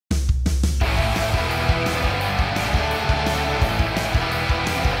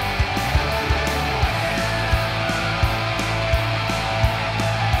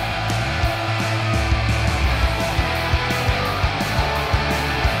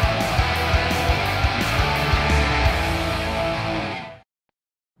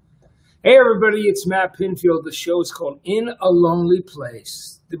Hey everybody, it's Matt Pinfield. The show is called In a Lonely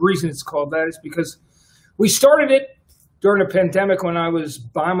Place. The reason it's called that is because we started it during a pandemic when I was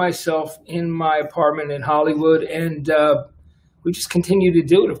by myself in my apartment in Hollywood, and we just continue to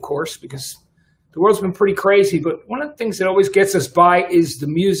do it, of course, because the world's been pretty crazy. But one of the things that always gets us by is the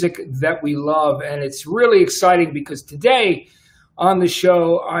music that we love, and it's really exciting because today on the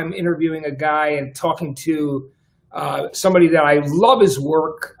show I'm interviewing a guy and talking to somebody that I love his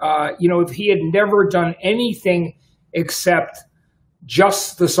work. If he had never done anything except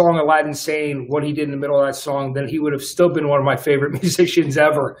just the song Aladdin Sane, what he did in the middle of that song, then he would have still been one of my favorite musicians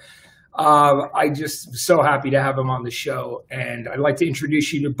ever. I just so happy to have him on the show. And I'd like to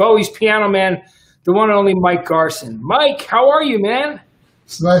introduce you to Bowie's piano man, the one and only Mike Garson. Mike, how are you, man?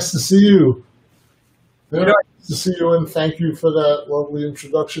 It's nice to see you. Very nice to see you, and thank you for that lovely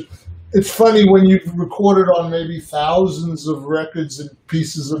introduction. It's funny when you've recorded on maybe thousands of records and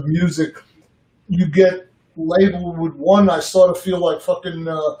pieces of music, you get labeled with one. I sort of feel like fucking,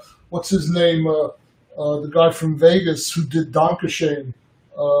 what's his name? The guy from Vegas who did Dankeschön.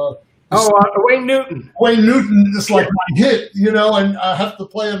 Wayne Newton. Wayne Newton is like my hit, and I have to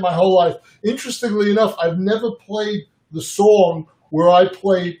play it my whole life. Interestingly enough, I've never played the song where I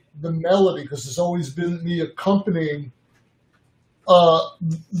played the melody because it's always been me accompanying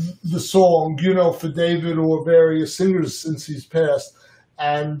the song, for David or various singers since he's passed.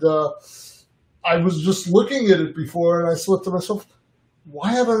 And I was just looking at it before, and I thought to myself,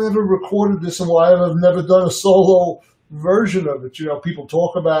 why have I never recorded this, and why have I never done a solo version of it? People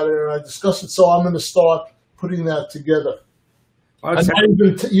talk about it, and I discuss it, so I'm going to start putting that together. I might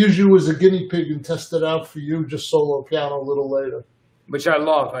even use you as a guinea pig and test it out for you, just solo piano a little later. Which I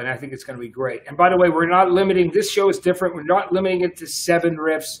love, and I think it's going to be great. And by the way, we're not limiting, this show is different. We're not limiting it to 7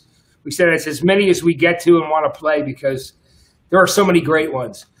 riffs. We said it's as many as we get to and want to play because there are so many great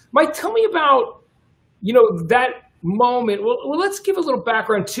ones. Mike, tell me about, that moment. Well, let's give a little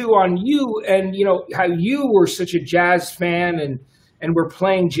background, too, on you and, how you were such a jazz fan and were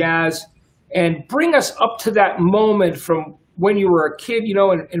playing jazz. And bring us up to that moment from when you were a kid,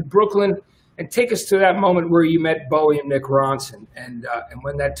 in Brooklyn, and take us to that moment where you met Bowie and Mick Ronson and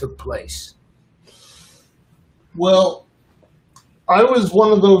when that took place. Well, I was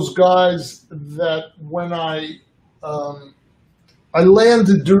one of those guys that when I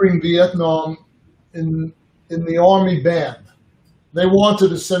landed during Vietnam in the Army band. They wanted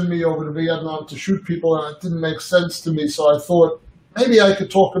to send me over to Vietnam to shoot people, and it didn't make sense to me, so I thought maybe I could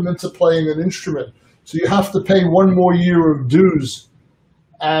talk them into playing an instrument. So you have to pay 1 more year of dues.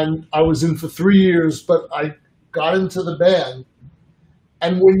 And I was in for 3 years, but I got into the band.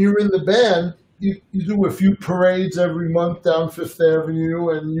 And when you're in the band, you do a few parades every month down Fifth Avenue,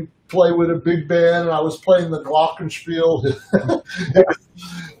 and you play with a big band. And I was playing the Glockenspiel.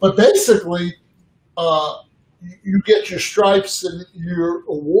 But basically, you get your stripes and your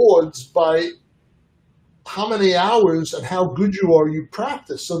awards by how many hours and how good you are you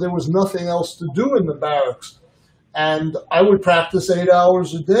practice. So there was nothing else to do in the barracks. And I would practice 8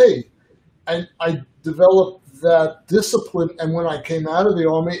 hours a day. And I developed that discipline. And when I came out of the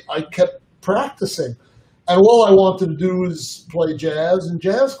Army, I kept practicing. And all I wanted to do was play jazz in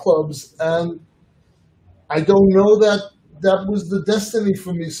jazz clubs. And I don't know that was the destiny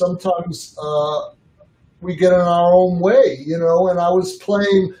for me. Sometimes we get in our own way, And I was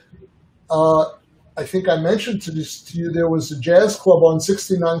playing, I think I mentioned to you, there was a jazz club on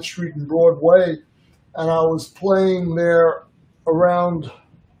 69th Street and Broadway. And I was playing there around,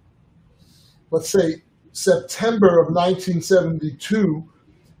 let's say, September of 1972.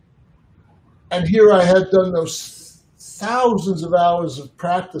 And here I had done those thousands of hours of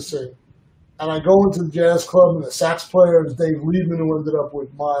practicing. And I go into the jazz club, and the sax player is Dave Liebman, who ended up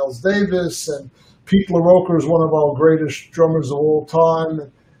with Miles Davis. And Pete LaRocca is one of our greatest drummers of all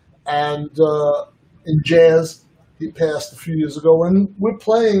time. And in jazz, he passed a few years ago. And we're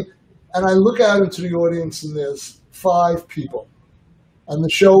playing. And I look out into the audience, and there's 5 people. And the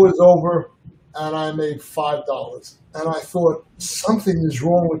show is over, and I made $5. And I thought, something is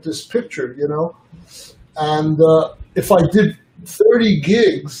wrong with this picture, And if I did 30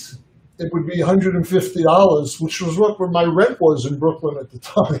 gigs, it would be $150, which was what my rent was in Brooklyn at the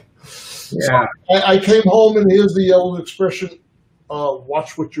time. Yeah. So I came home, and here's the old expression,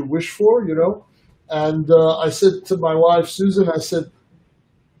 watch what you wish for, And I said to my wife, Susan, I said,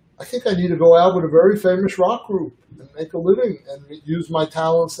 I think I need to go out with a very famous rock group and make a living and use my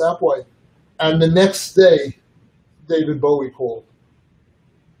talents that way. And the next day, David Bowie called.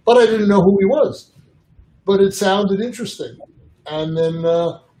 But I didn't know who he was. But it sounded interesting. And then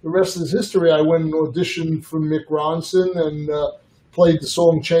the rest is history. I went and auditioned for Mick Ronson, and played the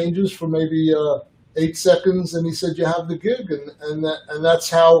song Changes for maybe 8 seconds, and he said, "You have the gig," and that's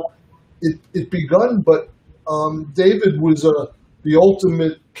how it begun. But David was the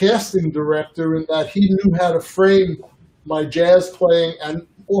ultimate casting director in that he knew how to frame my jazz playing and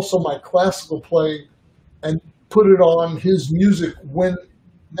also my classical playing and put it on his music when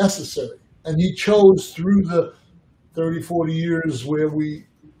necessary. And he chose through the 30, 40 years where we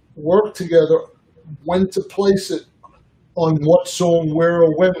worked together when to place it on what song, where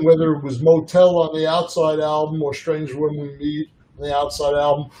or when, whether it was Motel on the Outside album or Strange When We Meet on the Outside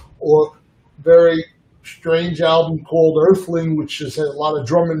album, or very strange album called Earthling, which has had a lot of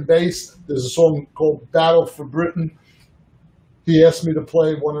drum and bass. There's a song called Battle for Britain. He asked me to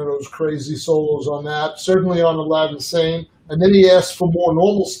play one of those crazy solos on that, certainly on Aladdin Sane. And then he asked for more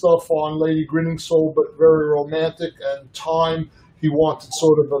normal stuff on Lady Grinning Soul, but very romantic. And Time, he wanted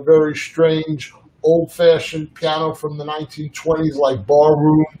sort of a very strange, old-fashioned piano from the 1920s, like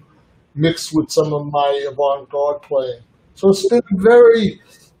Barroom, mixed with some of my avant-garde playing. So it's been a very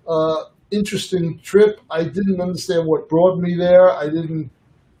interesting trip. I didn't understand what brought me there. I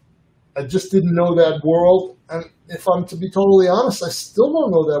just didn't know that world. And if I'm to be totally honest, I still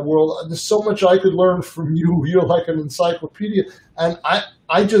don't know that world. There's so much I could learn from you. You're like an encyclopedia. And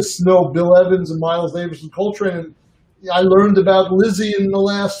I just know Bill Evans and Miles Davis and Coltrane. And I learned about Lizzie in the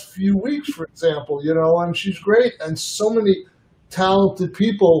last few weeks, for example, and she's great. And so many talented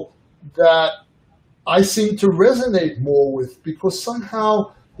people that I seem to resonate more with, because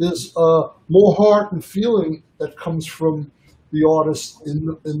somehow there's more heart and feeling that comes from the artist in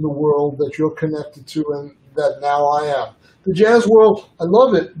the world that you're connected to and that now I am. The jazz world, I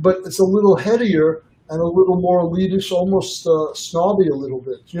love it, but it's a little headier and a little more elitist, almost snobby a little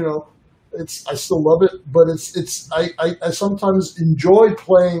bit. I still love it, but I sometimes enjoy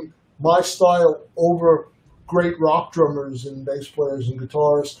playing my style over great rock drummers and bass players and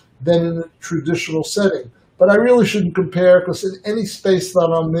guitarists than in a traditional setting. But I really shouldn't compare, because in any space that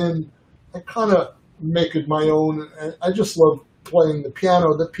I'm in, I kind of make it my own. And I just love playing the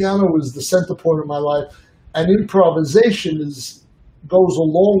piano. The piano is the center point of my life, and improvisation goes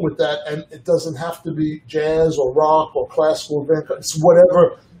along with that. And it doesn't have to be jazz or rock or classical. It's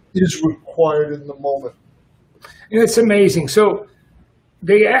whatever is required in the moment. And it's amazing. So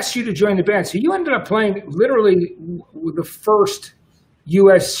they asked you to join the band. So you ended up playing literally with the first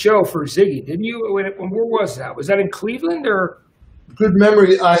U.S. show for Ziggy, didn't you? Where was that? Was that in Cleveland or? Good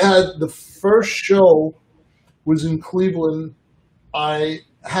memory. I had the first show was in Cleveland. I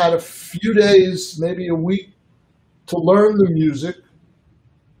had a few days, maybe a week, to learn the music.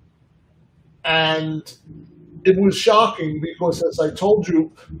 And it was shocking because, as I told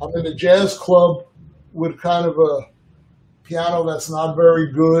you, I'm in a jazz club with kind of a piano that's not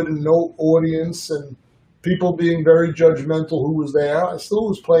very good and no audience and people being very judgmental who was there. I still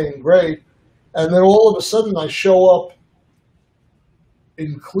was playing great. And then all of a sudden I show up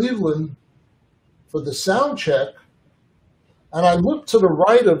in Cleveland for the sound check, and I look to the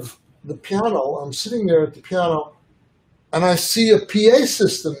right of the piano. I'm sitting there at the piano, and I see a PA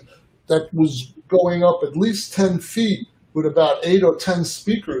system that was going up at least 10 feet with about 8 or 10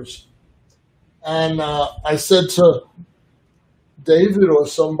 speakers. And I said to David or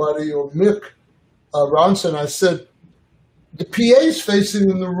somebody, or Mick Ronson, I said, the PA's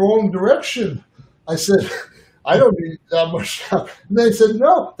facing in the wrong direction. I said, I don't need that much sound. And they said,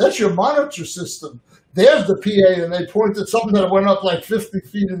 no, that's your monitor system. There's the PA. And they pointed something that went up like 50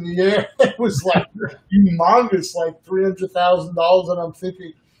 feet in the air. It was like humongous, like $300,000. And I'm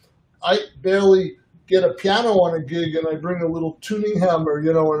thinking, I barely get a piano on a gig, and I bring a little tuning hammer,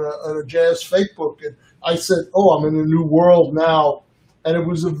 and a jazz fake book. And I said, oh, I'm in a new world now. And it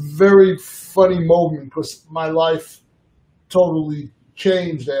was a very funny moment because my life totally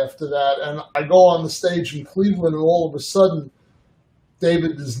changed after that. And I go on the stage in Cleveland, and all of a sudden,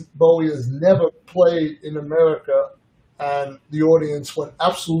 David Bowie has never played in America, and the audience went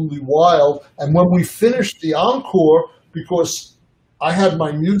absolutely wild. And when we finished the encore, because I had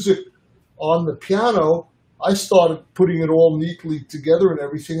my music on the piano, I started putting it all neatly together and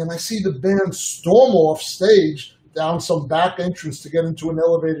everything, and I see the band storm off stage down some back entrance to get into an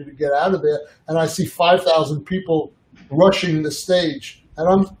elevator to get out of there, and I see 5,000 people rushing the stage,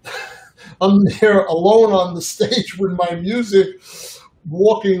 and I'm there alone on the stage with my music,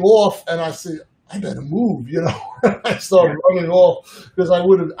 walking off, and I say, I better move, I started running off because I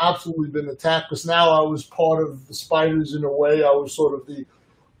would have absolutely been attacked, because now I was part of the Spiders in a way. I was sort of the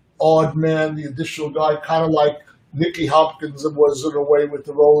odd man, the additional guy, kind of like Nicky Hopkins was in a way with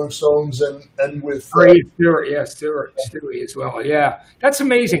the Rolling Stones and with Stewart, Stewie as well. Yeah, that's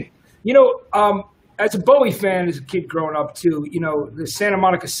amazing. as a Bowie fan, as a kid growing up too, the Santa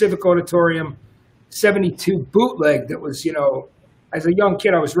Monica Civic Auditorium 72 bootleg that was, as a young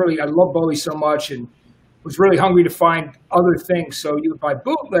kid, I loved Bowie so much and was really hungry to find other things. So you would buy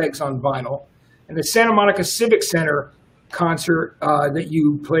bootlegs on vinyl. And the Santa Monica Civic Center concert that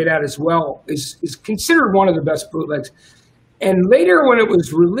you played at as well is considered one of the best bootlegs. And later when it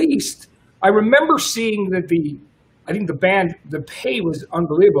was released, I remember seeing that I think the band, the pay was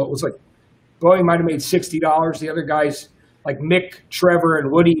unbelievable. It was like Bowie might have made $60. The other guys like Mick, Trevor,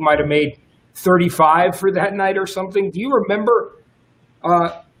 and Woody might have made $35 for that night or something. Do you remember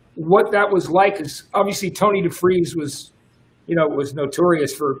what that was like? Because obviously Tony DeFries was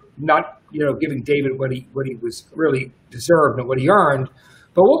notorious for not, giving David what he was really deserved and what he earned.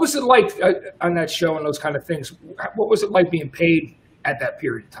 But what was it like on that show and those kind of things? What was it like being paid at that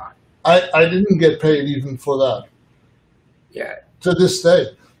period of time? I didn't get paid even for that. Yeah. To this day.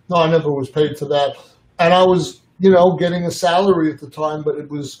 No, I never was paid for that. And I was, getting a salary at the time, but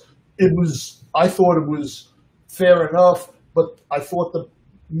I thought it was fair enough, but I thought that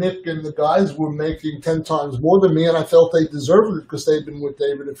Mick and the guys were making 10 times more than me, and I felt they deserved it because they'd been with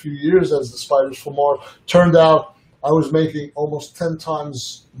David a few years as the Spiders from Mars. Turned out I was making almost 10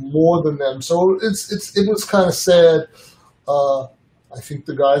 times more than them. So it was kind of sad. I think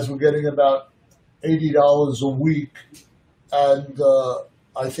the guys were getting about $80 a week, and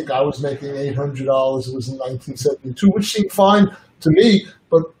I think I was making $800. It was in 1972, which seemed fine to me.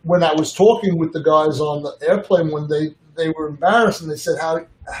 But when I was talking with the guys on the airplane one day, they were embarrassed, and they said,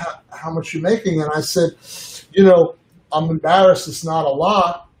 how much you making? And I said, I'm embarrassed. It's not a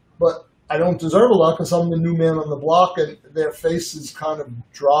lot, but I don't deserve a lot because I'm the new man on the block. And their faces kind of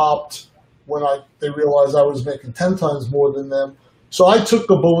dropped when they realized I was making 10 times more than them. So I took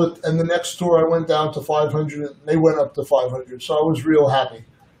the bullet, and the next tour I went down to 500, and they went up to 500. So I was real happy.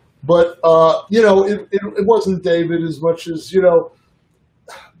 But, it wasn't David as much as,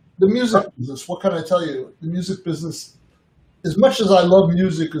 the music business. What can I tell you? The music business, as much as I love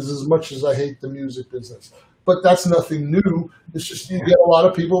music, is as much as I hate the music business. But that's nothing new. It's just you get a lot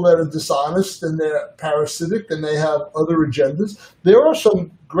of people that are dishonest and they're parasitic and they have other agendas. There are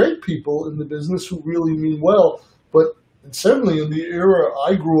some great people in the business who really mean well, but certainly in the era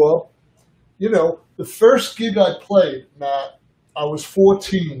I grew up, the first gig I played, Matt, I was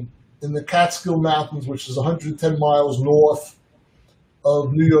 14 in the Catskill Mountains, which is 110 miles north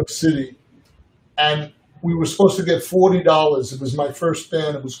of New York City. And we were supposed to get $40. It was my first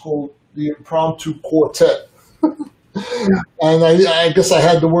band. It was called the Impromptu Quartet. And I guess I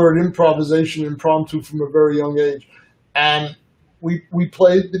had the word improvisation, impromptu from a very young age. And we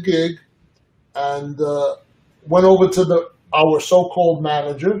played the gig and went over to our so-called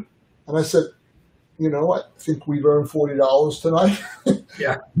manager. And I said, I think we've earned $40 tonight.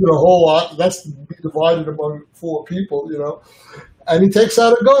 Yeah. A whole lot. That's divided among 4 people, And he takes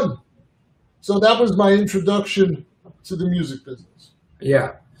out a gun. So that was my introduction to the music business.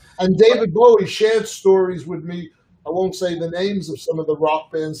 Yeah. And David Bowie shared stories with me. I won't say the names of some of the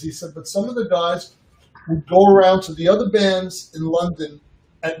rock bands. He said, but some of the guys would go around to the other bands in London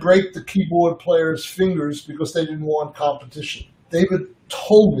and break the keyboard players' fingers because they didn't want competition. David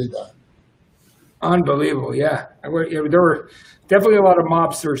told me that. Unbelievable, yeah. There were definitely a lot of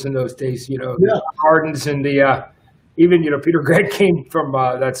mobsters in those days, the Hardens and even Peter Gregg came from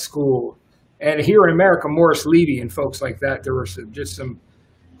that school. And here in America, Morris Levy and folks like that, there were some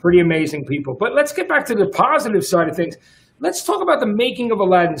pretty amazing people. But let's get back to the positive side of things. Let's talk about the making of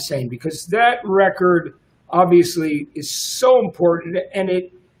Aladdin Sane, because that record obviously is so important, and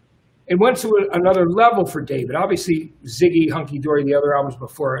it went to another level for David. Obviously, Ziggy, Hunky Dory, the other albums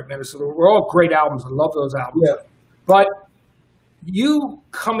before it, Minnesota, were all great albums. I love those albums. Yeah. But you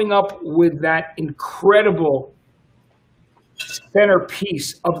coming up with that incredible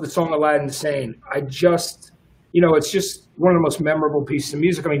centerpiece of the song Aladdin Sane, it's just one of the most memorable pieces of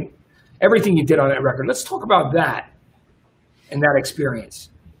music. I mean, everything you did on that record. Let's talk about that and that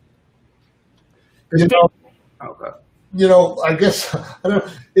experience. I guess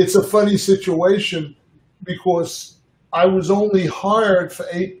it's a funny situation because I was only hired for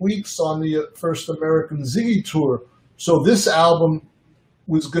 8 weeks on the first American Ziggy tour. So this album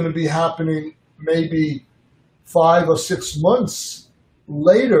was going to be happening maybe 5 or 6 months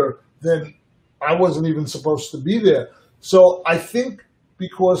later than I wasn't even supposed to be there. So I think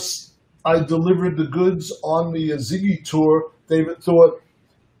because I delivered the goods on the Ziggy tour, David thought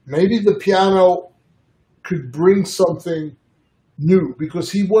maybe the piano could bring something new,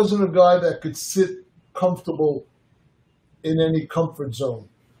 because he wasn't a guy that could sit comfortable in any comfort zone.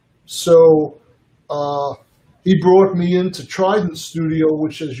 So he brought me into Trident Studio,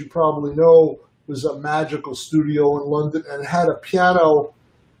 which, as you probably know, was a magical studio in London, and it had a piano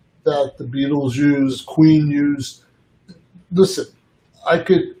that the Beatles used, Queen used. Listen, I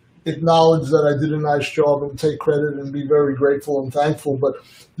could acknowledge that I did a nice job and take credit and be very grateful and thankful, but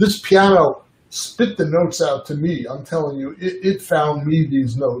this piano spit the notes out to me. I'm telling you, it found me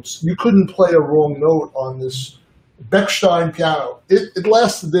these notes. You couldn't play a wrong note on this Bechstein piano. It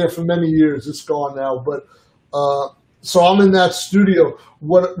lasted there for many years. It's gone now, but so I'm in that studio.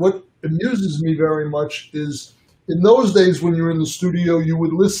 What amuses me very much is in those days when you're in the studio, you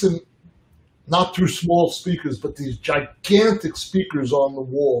would listen not through small speakers, but these gigantic speakers on the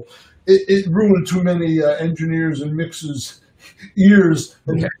wall. It ruined too many engineers and mixers' ears,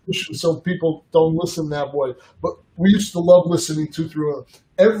 and so people don't listen that way. But we used to love listening through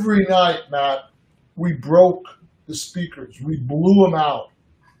every night, Matt. We broke the speakers. We blew them out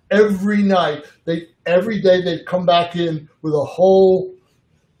every night. Every day they'd come back in with a whole.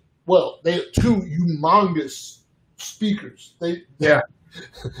 Well, they had two humongous speakers. They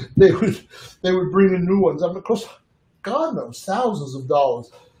would bring in new ones. I mean, of course, God knows, thousands of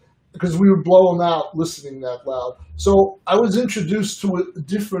dollars, because we would blow them out listening that loud. So I was introduced to a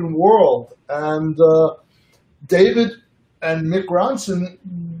different world, and David and Mick Ronson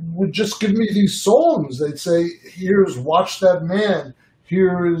would just give me these songs. They'd say, "Here's Watch That Man.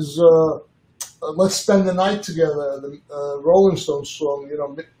 Here is Let's Spend the Night Together," the Rolling Stones song,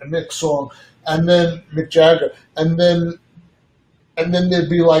 Mick's song, and then Mick Jagger, and then there'd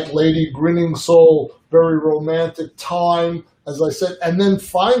be like Lady Grinning Soul, very romantic, Time, as I said. And then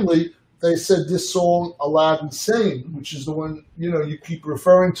finally, they said this song, Aladdin Sane, which is the one, you keep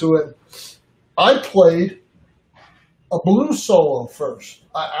referring to it. I played a blues solo first.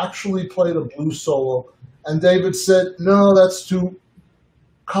 I actually played a blues solo. And David said, no, that's too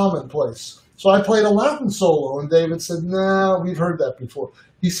commonplace. So I played a Latin solo, and David said, "No, we've heard that before."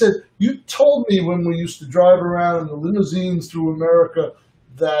 He said, "You told me when we used to drive around in the limousines through America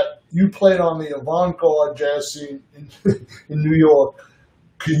that you played on the avant-garde jazz scene in New York.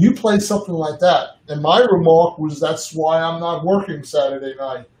 Can you play something like that?" And my remark was, "That's why I'm not working Saturday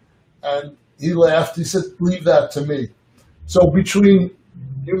night." And he laughed. He said, "Leave that to me." So between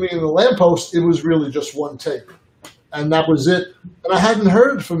you, me, and the lamppost, it was really just one tape. And that was it. And I hadn't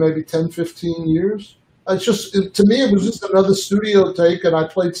heard it for maybe 10, 15 years. To me, it was just another studio take, and I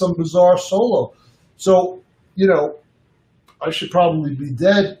played some bizarre solo. So, I should probably be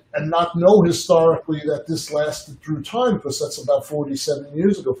dead and not know historically that this lasted through time, because that's about 47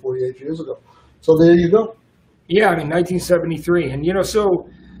 years ago, 48 years ago. So there you go. Yeah, 1973. And, so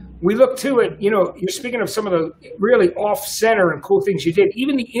we look to it, you're speaking of some of the really off-center and cool things you did.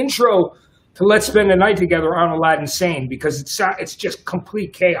 Even the intro to Let's Spend the Night Together on Aladdin Sane, because it's just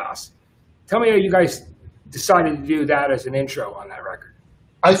complete chaos. Tell me how you guys decided to do that as an intro on that record.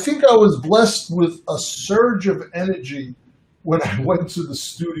 I think I was blessed with a surge of energy when I went to the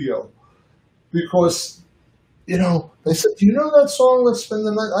studio, because, they said, "Do you know that song, Let's Spend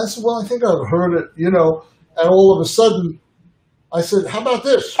the Night?" I said, "Well, I think I've heard it, and all of a sudden I said, "How about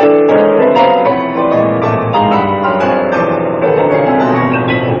this?"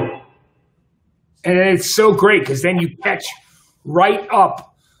 And it's so great, because then you catch right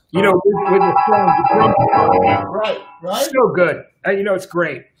up, with the song. Right. So good. It's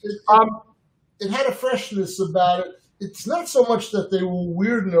great. It had a freshness about it. It's not so much that they were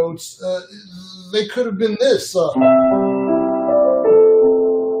weird notes. They could have been this.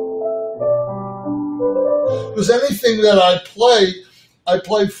 Because anything that I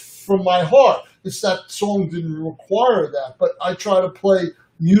play from my heart. It's that song didn't require that, but I try to play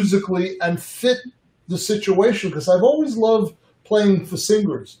musically and fit the situation, because I've always loved playing for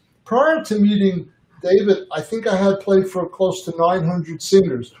singers. Prior to meeting David, I think I had played for close to 900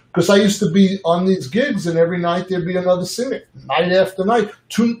 singers, because I used to be on these gigs, and every night there'd be another singer, night after night.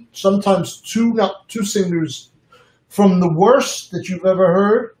 Sometimes two singers, from the worst that you've ever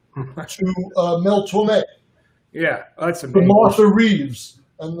heard to Mel Torme. Yeah, that's amazing. To Martha Reeves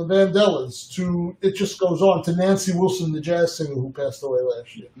and the Vandellas, it just goes on, to Nancy Wilson, the jazz singer who passed away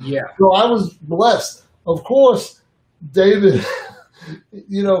last year. Yeah. So I was blessed. Of course, David,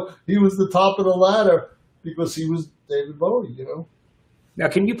 he was the top of the ladder, because he was David Bowie, Now,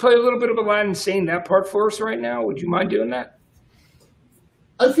 can you play a little bit of Aladdin Sane, that part for us right now? Would you mind doing that?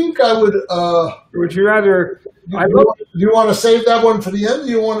 I think I would. Or would you rather? You want to save that one for the end, or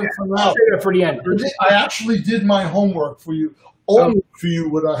you want it for now? I'll save it for the end. I actually did my homework for you. Only for you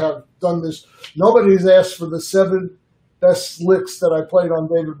would I have done this. Nobody's asked for the 7 best licks that I played on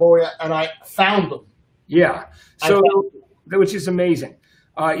David Bowie, and I found them. Yeah, which is amazing.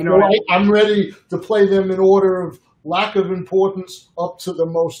 I'm ready to play them in order of lack of importance up to the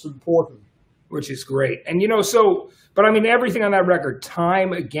most important. which is great. And, but I mean, everything on that record,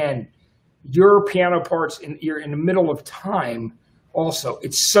 time again, your piano parts, you're in the middle of time also.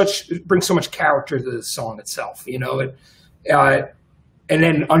 It brings so much character to the song itself, and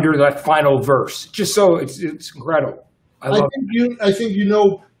then under that final verse, just so it's incredible. I think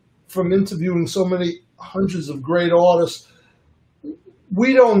from interviewing so many hundreds of great artists,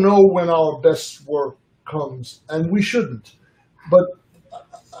 we don't know when our best work comes, and we shouldn't. But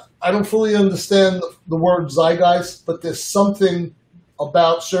I don't fully understand the word zeitgeist, but there's something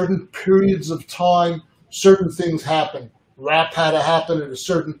about certain periods of time, certain things happen. Rap had to happen at a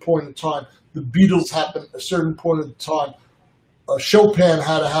certain point in time. The Beatles happened at a certain point in time. Chopin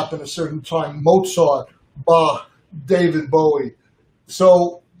had to happen at a certain time. Mozart, Bach, David Bowie.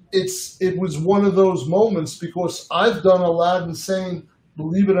 So it was one of those moments, because I've done Aladdin Sane,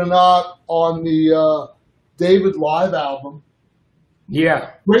 believe it or not, on the David live album.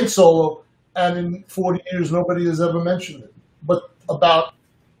 Yeah. Great solo. And in 40 years, nobody has ever mentioned it. But about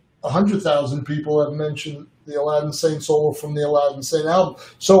 100,000 people have mentioned the Aladdin Sane solo from the Aladdin Sane album.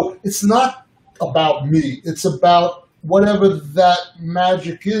 So it's not about me. It's about whatever that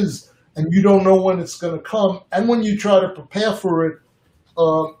magic is, and you don't know when it's going to come. And when you try to prepare for it,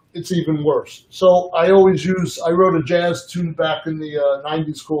 it's even worse. So I wrote a jazz tune back in the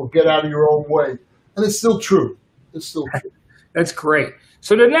 90s called Get Out of Your Own Way. And it's still true. It's still true. That's great.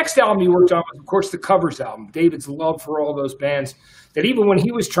 So the next album you worked on was, of course, the covers album. David's love for all those bands that even when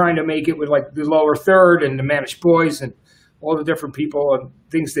he was trying to make it with like the Lower Third and the Manish Boys and all the different people and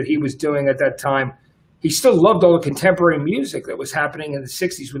things that he was doing at that time, he still loved all the contemporary music that was happening in the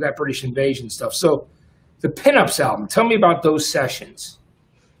 60s with that British invasion stuff. So the Pinups album, tell me about those sessions.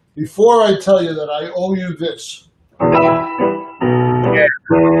 Before I tell you that, I owe you this. Yeah.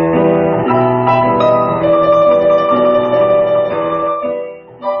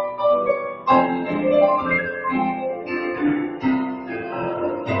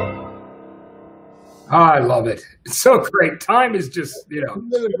 Oh, I love it. It's so great. Time is just,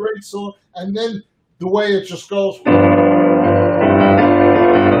 Isn't it a great song? And then the way it just goes. And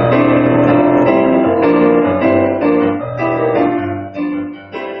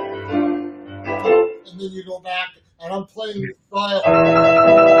then you go back, and I'm playing the style.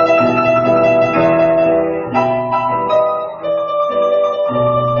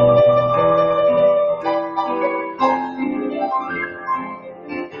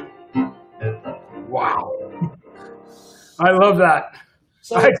 Wow. I love that.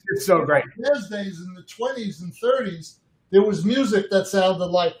 So it's so great. In those days, in the 20s and 30s, there was music that sounded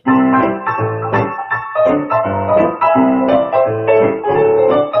like.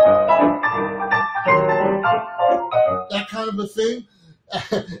 That kind of a thing.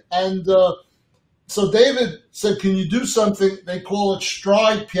 And so David said, can you do something? They call it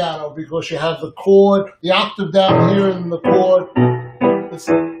stride piano, because you have the chord, the octave down here and the chord. It's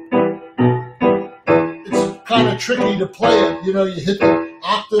kind of tricky to play it. You hit the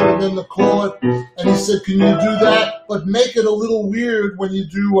octave and then the chord. And he said, can you do that? But make it a little weird when you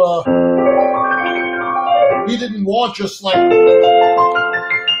do, he didn't want just like,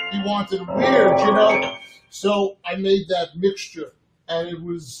 he wanted weird, So I made that mixture, and it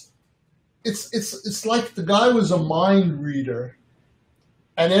was, it's like the guy was a mind reader,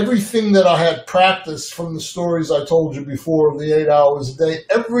 and everything that I had practiced from the stories I told you before of the 8 hours a day,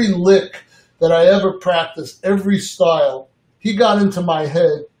 every lick that I ever practiced, every style, he got into my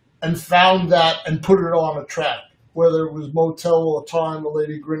head and found that and put it on a track, whether it was Motel or Time, The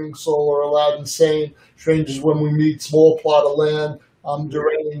Lady Grinning Soul, or Aladdin Sane, Strangers When We Meet, Small Plot of Land,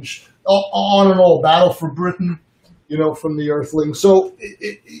 Deranged, on and on, Battle for Britain, from the Earthling. So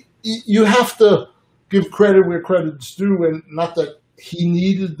you have to give credit where credit's due, and not that he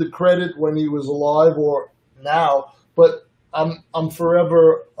needed the credit when he was alive or now, but I'm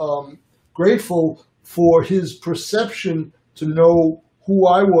forever grateful for his perception to know who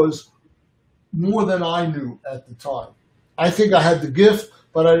I was more than I knew at the time. I think I had the gift,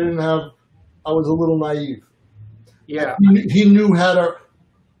 but I was a little naive. Yeah. He knew how to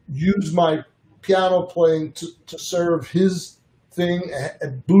use my piano playing to serve his thing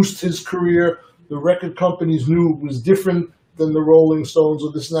and boost his career. The record companies knew it was different than the Rolling Stones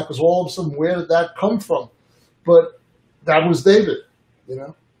or this and that, because all of a sudden, where did that come from? But that was David,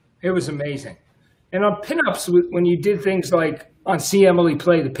 It was amazing. And on Pinups, when you did things like on See Emily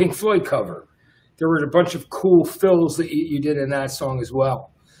Play, the Pink Floyd cover, there were a bunch of cool fills that you did in that song as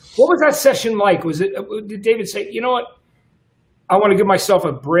well. What was that session like? Did David say, you know what, I want to give myself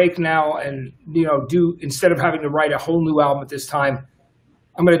a break now and, instead of having to write a whole new album at this time,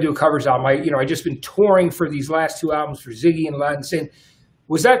 I'm going to do a covers album. I just been touring for these last 2 albums for Ziggy and Aladdin Sane.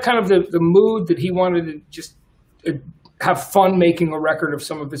 Was that kind of the mood that he wanted to just have fun making a record of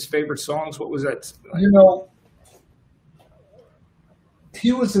some of his favorite songs? What was that like? You know,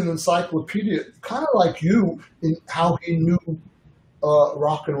 he was an encyclopedia, kind of like you, in how he knew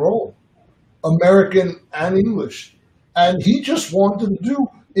rock and roll, American and English. And he just wanted to do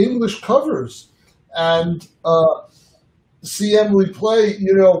English covers. And See Emily Play,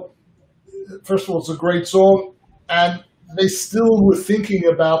 you know, first of all, it's a great song. And they still were thinking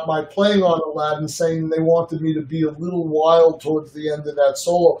about my playing on Aladdin, saying they wanted me to be a little wild towards the end of that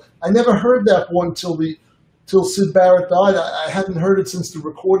solo. I never heard that one till Syd Barrett died. I hadn't heard it since the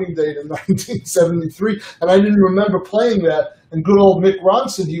recording date in 1973, and I didn't remember playing that. And good old Mick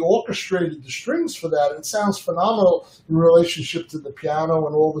Ronson, he orchestrated the strings for that. It sounds phenomenal in relationship to the piano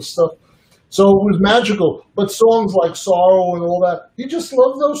and all the stuff. So it was magical. But songs like Sorrow and all that, he just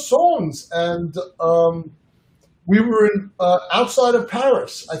loved those songs. And we were in outside of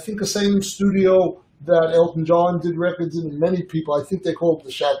Paris, I think the same studio that Elton John did records in, and many people, I think they called it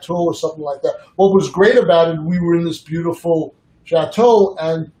the Chateau or something like that. What was great about it, we were in this beautiful chateau,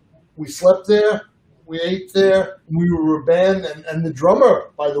 and we slept there, we ate there, we were a band, and the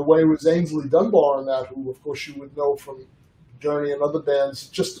drummer, by the way, was Ainsley Dunbar on that, who, of course, you would know from Journey and other bands,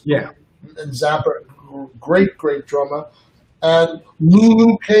 just, yeah, and Zappa, great, great drummer. And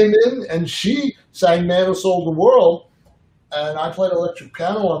Lulu came in, and she sang Man Who Sold the World, and I played electric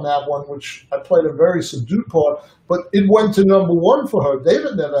piano on that one, which I played a very subdued part, but it went to #1 for her.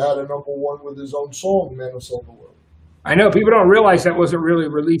 David never had a #1 with his own song, Man Who Sold the World. I know, people don't realize that wasn't really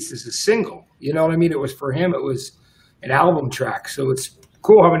released as a single. You know what I mean? It was, for him, it was an album track. So it's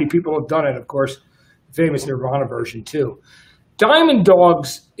cool how many people have done it, of course, the famous Nirvana version, too. Diamond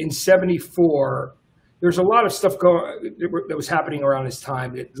Dogs in 74, there's a lot of stuff that was happening around this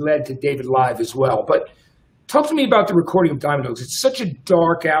time that led to David Live as well. But talk to me about the recording of Diamond Dogs. It's such a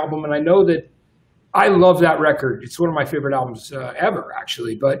dark album, and I know that I love that record. It's one of my favorite albums ever,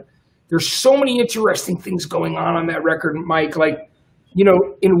 actually. But there's so many interesting things going on that record, Mike. Like, you know,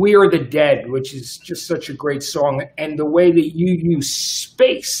 in We Are the Dead, which is just such a great song, and the way that you use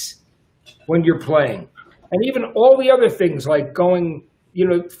space when you're playing. And even all the other things like going, you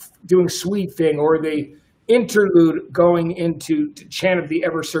know, doing Sweet Thing, or the interlude going into Chant of the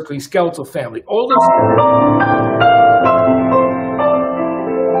Ever Circling Skeletal Family. All those.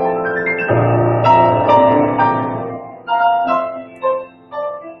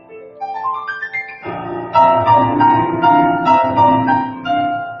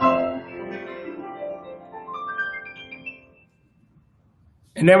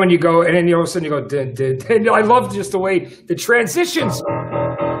 And then when you go, and then all of a sudden you go, dun, dun, dun. I love just the way the transitions.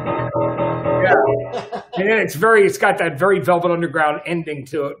 Yeah. And then it's got that very Velvet Underground ending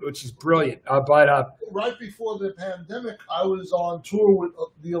to it, which is brilliant. Right before the pandemic, I was on tour with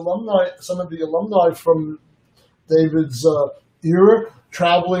the alumni, some of the alumni from David's era,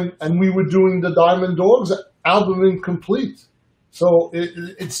 traveling, and we were doing the Diamond Dogs album incomplete. So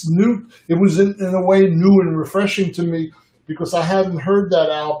it's new. It was in a way new and refreshing to me, because I hadn't heard that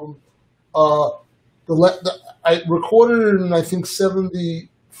album. I recorded it in, I think,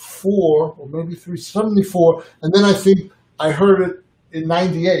 74 or maybe 74, and then I think I heard it in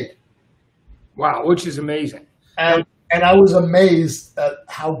 98. Wow, which is amazing. And I was amazed at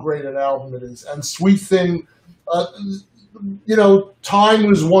how great an album it is. And Sweet Thing, you know, Time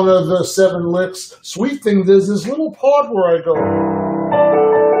was one of the 7 licks. Sweet Thing, there's this little part where I go...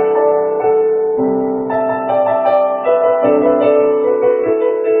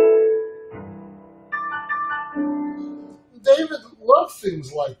 David loved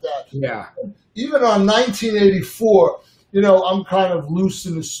things like that. Yeah. Even on 1984, you know, I'm kind of loose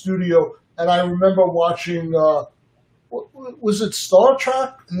in the studio, and I remember watching, was it Star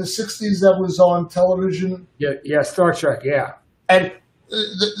Trek in the 60s that was on television? Yeah, Star Trek, yeah. And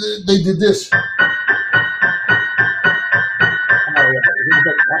they did this. Oh,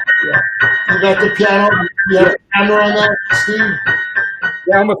 yeah. You got the piano, you have a camera on that, Steve?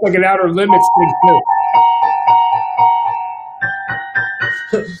 Yeah, almost like an Outer Limits thing, too.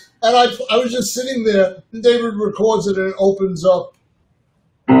 And I was just sitting there, and David records it, and it opens up.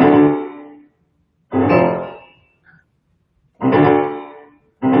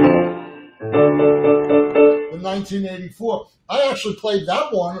 In 1984, I actually played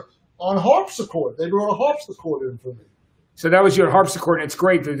that one on harpsichord. They wrote a harpsichord in for me. So that was your harpsichord, and it's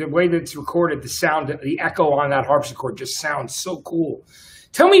great. The way that it's recorded, the sound, the echo on that harpsichord just sounds so cool.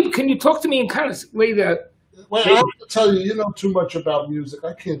 Tell me, can you talk to me and kind of lay the... Well, I have to tell you, you know too much about music.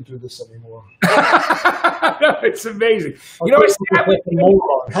 I can't do this anymore. No, it's amazing. You know,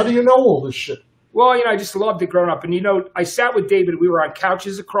 how do you know all this shit? Well, I just loved it growing up. And, I sat with David. We were on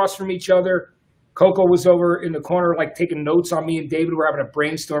couches across from each other. Coco was over in the corner, like taking notes on me, and David were having a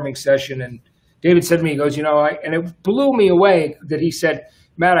brainstorming session. And David said to me, he goes, and it blew me away that he said,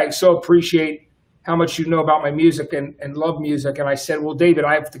 Matt, I so appreciate how much you know about my music and love music. And I said, well, David,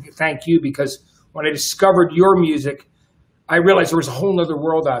 I have to thank you, because when I discovered your music, I realized there was a whole other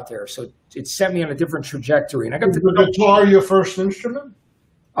world out there. So it sent me on a different trajectory. And I got Was the guitar your first instrument?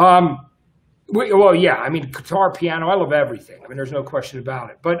 Well, yeah. I mean, guitar, piano, I love everything. I mean, there's no question about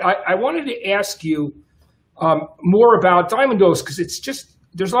it. But I wanted to ask you more about Diamond Dogs, because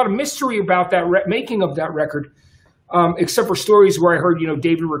there's a lot of mystery about that making of that record, except for stories where I heard,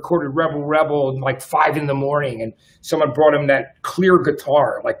 David recorded Rebel Rebel at like 5 a.m, and someone brought him that clear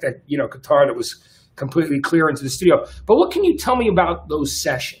guitar, like that, guitar that was completely clear into the studio. But what can you tell me about those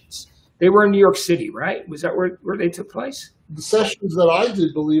sessions? They were in New York City, right? Was that where they took place? The sessions that I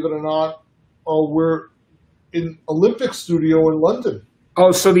did, believe it or not, were in Olympic Studio in London.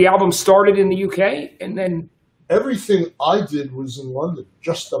 Oh, so the album started in the UK, and then everything I did was in London,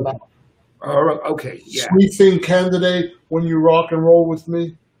 just about. Oh, okay, yeah. Sweet Thing, Candidate, When You Rock and Roll With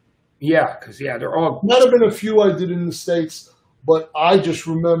Me. Yeah, because they're all. Might have been a few I did in the States, but I just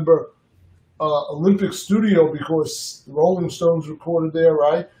remember Olympic Studio, because the Rolling Stones recorded there,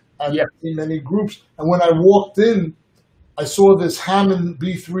 right? And many groups. And when I walked in, I saw this Hammond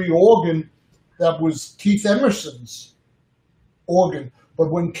B3 organ that was Keith Emerson's organ.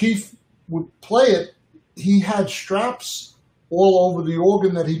 But when Keith would play it, he had straps all over the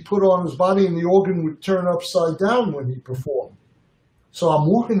organ that he put on his body, and the organ would turn upside down when he performed. So I'm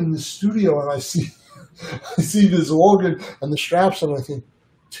walking in the studio and I see this organ and the straps, and I think,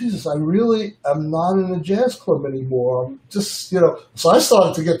 Jesus, I really am not in a jazz club anymore. I'm just, So I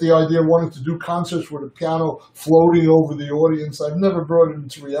started to get the idea of wanting to do concerts with a piano floating over the audience. I've never brought it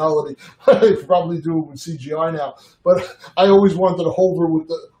into reality. I probably do it with CGI now. But I always wanted to hover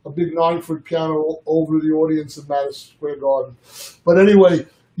with a big 9-foot piano over the audience in Madison Square Garden. But anyway,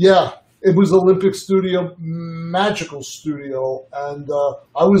 yeah, it was Olympic Studio, magical studio. And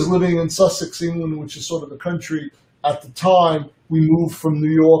I was living in Sussex, England, which is sort of the country at the time. We moved from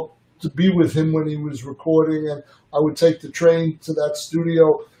New York to be with him when he was recording, and I would take the train to that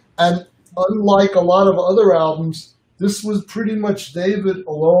studio. And unlike a lot of other albums, this was pretty much David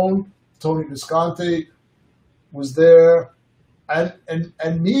alone. Tony Visconti was there,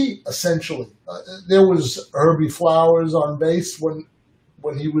 and me, essentially. There was Herbie Flowers on bass when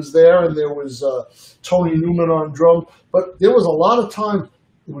he was there, and there was Tony Newman on drum. But there was a lot of time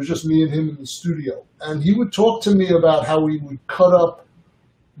it was just me and him in the studio. And he would talk to me about how he would cut up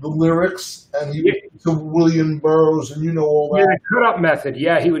the lyrics, and he would to William Burroughs, and all that. Yeah, the cut-up method.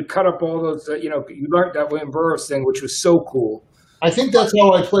 Yeah, he would cut up all those, you learned that William Burroughs thing, which was so cool. I think that's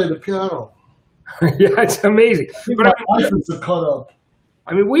how I play the piano. Yeah, it's amazing. But my life is a cut-up.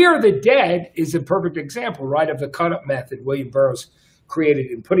 I mean, We Are the Dead is a perfect example, right, of the cut-up method William Burroughs created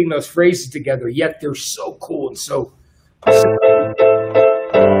in putting those phrases together, yet they're so cool and so...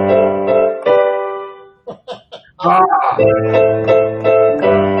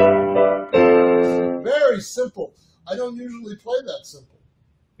 Very simple. I don't usually play that simple.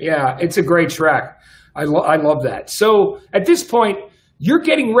 Yeah, it's a great track. I love that. So at this point, you're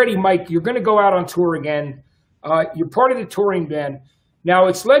getting ready, Mike. You're going to go out on tour again. You're part of the touring band. Now,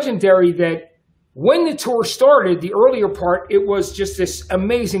 it's legendary that when the tour started, the earlier part, it was just this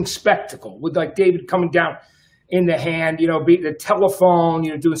amazing spectacle with like David coming down in the hand, the telephone,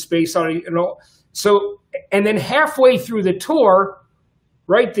 doing Space Oddity and all. So, and then halfway through the tour,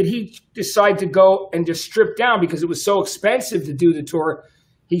 right, did he decide to go and just strip down because it was so expensive to do the tour?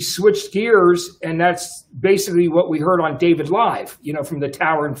 He switched gears, and that's basically what we heard on David Live, from the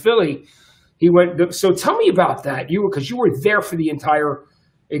Tower in Philly. He went. So tell me about that. Because you were there for the entire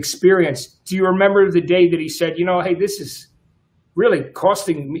experience. Do you remember the day that he said, hey, this is really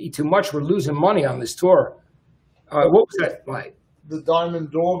costing me too much. We're losing money on this tour. What was that like? The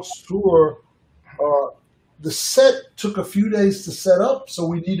Diamond Dogs tour. The set took a few days to set up, so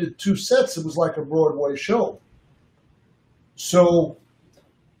we needed 2 sets. It was like a Broadway show. So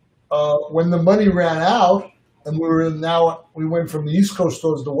when the money ran out, and we went from the East Coast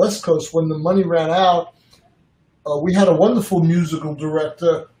towards the West Coast. When the money ran out, we had a wonderful musical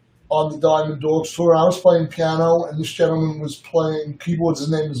director on the Diamond Dogs tour. I was playing piano, and this gentleman was playing keyboards.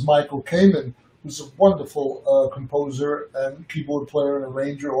 His name is Michael Kamen, who's a wonderful composer and keyboard player and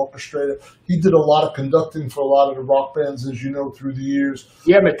arranger, orchestrator. He did a lot of conducting for a lot of the rock bands, as you know, through the years.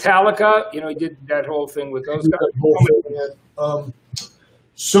 Yeah, Metallica, he did that whole thing with those guys.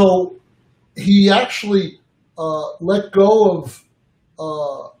 So he actually let go of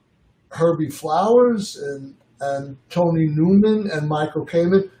Herbie Flowers and Tony Newman and Michael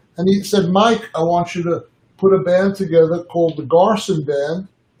Kamen. And he said, Mike, I want you to put a band together called the Garson Band.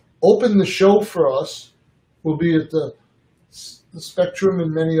 Open the show for us. We'll be at the Spectrum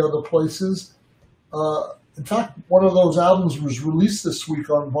and many other places. In fact, one of those albums was released this week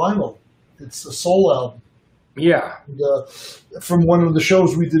on vinyl. It's a soul album. Yeah. And, from one of the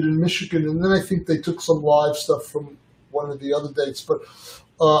shows we did in Michigan. And then I think they took some live stuff from one of the other dates. But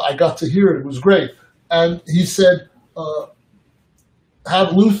I got to hear it. It was great. And he said,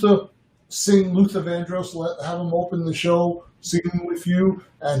 have Luther sing, Luther Vandross, have him open the show singing with you,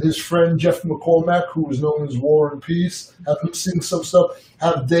 and his friend Jeff McCormack, who was known as War and Peace, have him sing some stuff.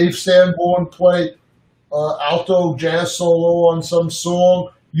 Have Dave Sanborn play alto jazz solo on some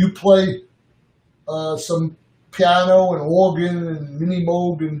song. You play some piano and organ and mini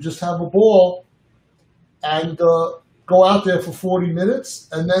moog and just have a ball, and go out there for 40 minutes,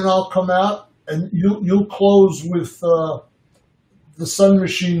 and then I'll come out and you'll close with the Sun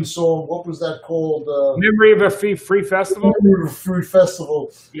Machine song. What was that called? Memory of a Free Festival? Memory of a Free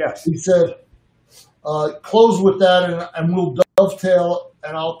Festival. Yes. He said, close with that and we'll dovetail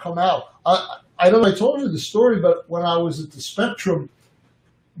and I'll come out. I don't know if I told you the story, but when I was at the Spectrum,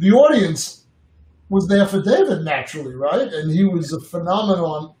 the audience was there for David naturally, right? And he was a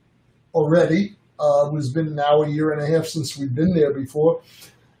phenomenon already. It's been now a year and a half since we've been there before.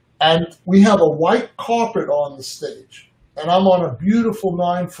 And we have a white carpet on the stage. And I'm on a beautiful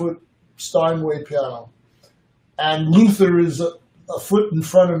 9-foot Steinway piano. And Luther is a foot in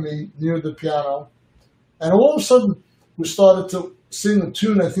front of me near the piano. And all of a sudden, we started to sing a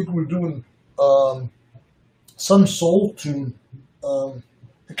tune. I think we were doing some soul tune.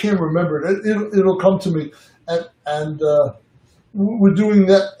 I can't remember it. It'll come to me. And we're doing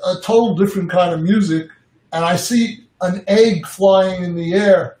that, a total different kind of music. And I see an egg flying in the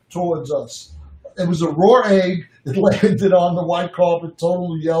air towards us. It was a raw egg. It landed on the white carpet,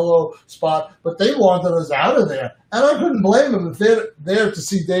 total yellow spot. But they wanted us out of there. And I couldn't blame them. If they're there to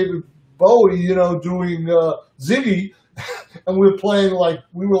see David Bowie, doing Ziggy, and we're playing like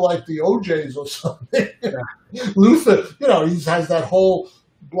we were like the OJs or something. Yeah. Luther, he has that whole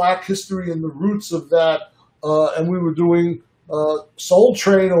black history and the roots of that. And we were doing Soul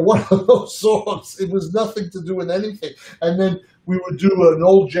Train or one of those songs. It was nothing to do with anything. And then we would do an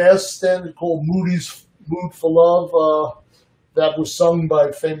old jazz standard called Moody's Mood for Love that was sung by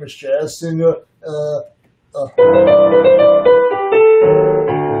a famous jazz singer.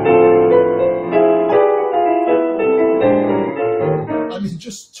 I mean,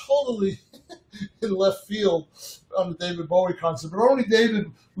 just totally in left field on the David Bowie concert. But only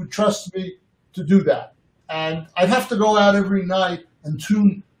David would trust me to do that. And I'd have to go out every night and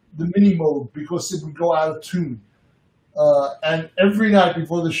tune the mini mode because it would go out of tune. And every night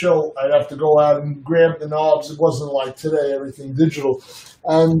before the show, I'd have to go out and grab the knobs. It wasn't like today, everything digital.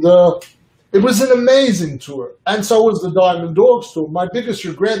 And it was an amazing tour. And so was the Diamond Dogs tour. My biggest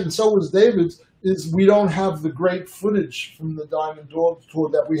regret, and so was David's, is we don't have the great footage from the Diamond Dogs tour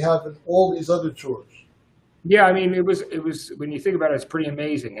that we have in all these other tours. Yeah, I mean, it was when you think about it, it's pretty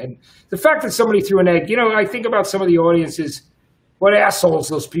amazing. And the fact that somebody threw an egg, I think about some of the audiences, what assholes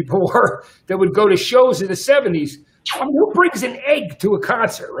those people were that would go to shows in the 70s. I mean, who brings an egg to a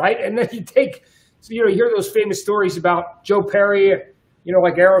concert, right? And then you hear those famous stories about Joe Perry,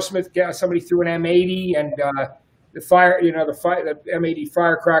 like Aerosmith, somebody threw an M80 and the M80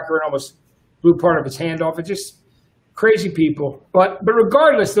 firecracker and almost blew part of his hand off. It's just crazy people. But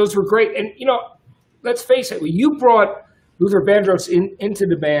regardless, those were great. And, let's face it, you brought Luther Vandross into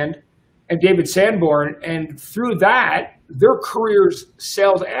the band and David Sanborn, and through that, their careers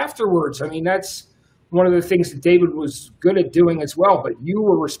sailed afterwards. I mean, that's one of the things that David was good at doing as well, but you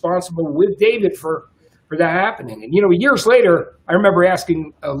were responsible with David for that happening. And, years later, I remember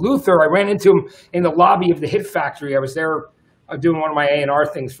asking Luther, I ran into him in the lobby of the Hit Factory. I was there doing one of my A&R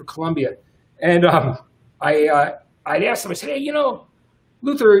things for Columbia. And I'd asked him, I said, hey,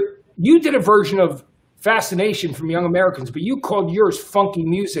 Luther, you did a version of Fascination from Young Americans, but you called yours Funky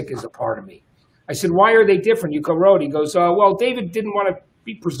Music as a part of me. I said, why are they different? You co-wrote. He goes, well, David didn't want to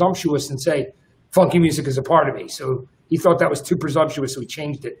be presumptuous and say Funky Music is a part of me. So he thought that was too presumptuous, so he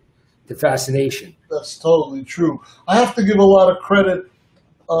changed it to Fascination. That's totally true. I have to give a lot of credit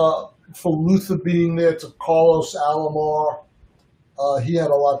for Luther being there to Carlos Alomar. He had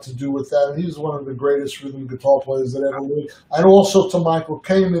a lot to do with that, and he's one of the greatest rhythm guitar players that ever lived. And also to Michael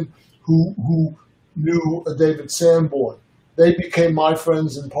Kamen, who knew David Sanborn. They became my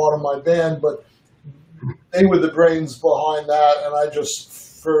friends and part of my band, but they were the brains behind that, and I just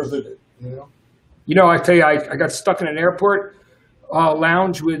furthered it, I tell you, I got stuck in an airport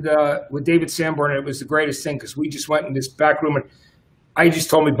lounge with David Sanborn, and it was the greatest thing because we just went in this back room and I just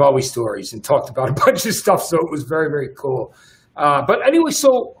told me Bowie stories and talked about a bunch of stuff. So it was very, very cool. But anyway,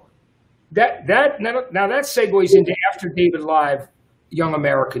 so that segues into After David Live, Young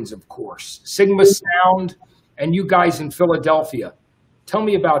Americans, of course, Sigma Sound, and you guys in Philadelphia. Tell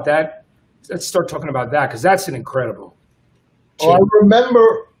me about that. Let's start talking about that because that's an incredible. I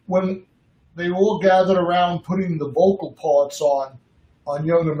remember when they all gathered around putting the vocal parts on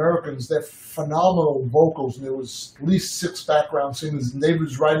Young Americans. They're phenomenal vocals, and there was at least 6 background singers, and David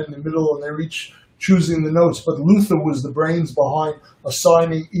was right in the middle, and they were each choosing the notes. But Luther was the brains behind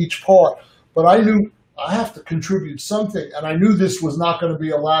assigning each part. But I knew I have to contribute something, and I knew this was not going to be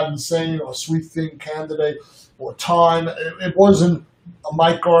Aladdin Sane or Sweet Thing Candidate or Time. It wasn't a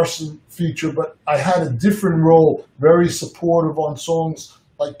Mike Garson feature, but I had a different role, very supportive on songs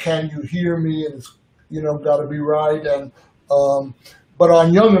like Can You Hear Me and It's, Gotta Be Right. And but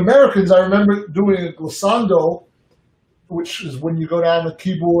on Young Americans, I remember doing a glissando, which is when you go down the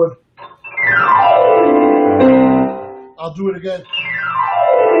keyboard. I'll do it again.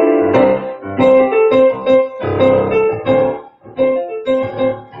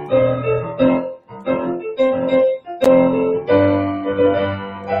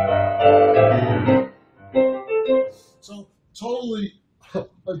 So totally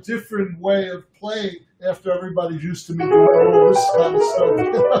a different way of playing after everybody's used to me doing all this kind of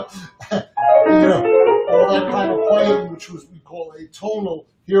stuff. All that kind of playing, which we call atonal.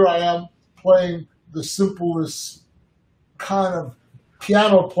 Here I am playing the simplest kind of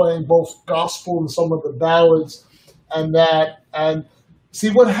piano playing, both gospel and some of the ballads and that. And see,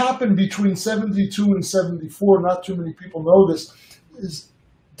 what happened between 72 and 74, not too many people know this, is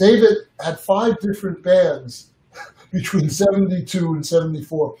David had 5 different bands between 72 and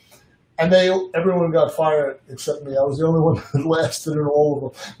 74. And everyone got fired except me. I was the only one that lasted in all of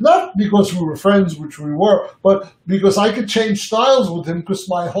them. Not because we were friends, which we were, but because I could change styles with him because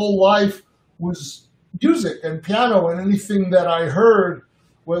my whole life was music and piano, and anything that I heard,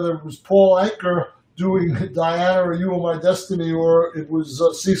 whether it was Paul Anker doing Diana or You Are My Destiny, or it was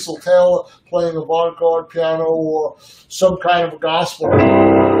Cecil Taylor playing avant-garde piano, or some kind of gospel.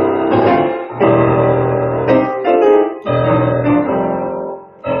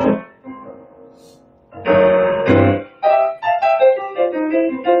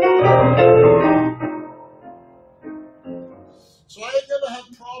 So I never had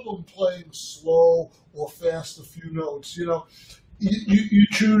a problem playing slow or fast a few notes. You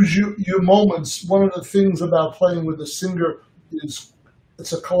choose your moments. One of the things about playing with a singer is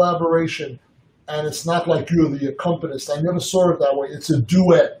it's a collaboration, and it's not like you're the accompanist. I never saw it that way. It's a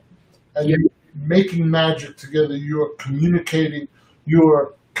duet, and you're making magic together. You're communicating.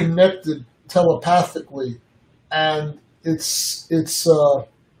 You're connected telepathically, and it's a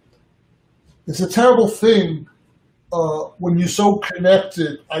terrible thing. When you're so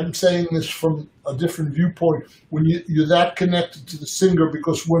connected, I'm saying this from a different viewpoint, when you're that connected to the singer,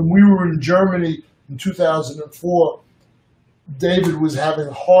 because when we were in Germany in 2004, David was having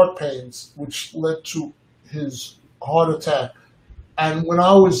heart pains, which led to his heart attack. And when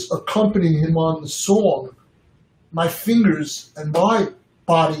I was accompanying him on the song, my fingers and my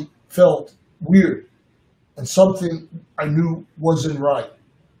body felt weird, and something I knew wasn't right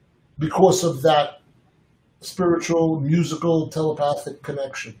because of that spiritual, musical, telepathic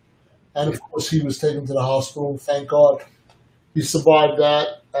connection. And of course, he was taken to the hospital. Thank God he survived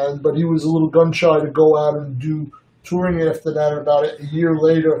that. But he was a little gun shy to go out and do touring after that. And about a year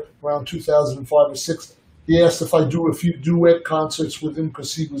later, around 2005 or 6, he asked if I do a few duet concerts with him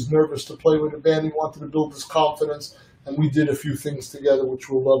because he was nervous to play with a band. He wanted to build his confidence. And we did a few things together, which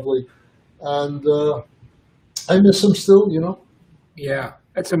were lovely. And I miss him still, Yeah,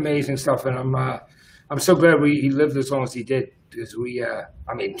 that's amazing stuff. And I'm so glad he lived as long as he did, because we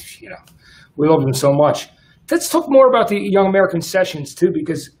love him so much. Let's talk more about the Young American Sessions too,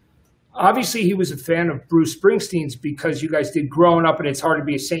 because obviously he was a fan of Bruce Springsteen's, because you guys did Growing Up and It's Hard to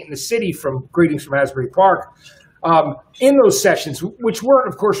Be a Saint in the City from Greetings from Asbury Park. In those sessions, which weren't,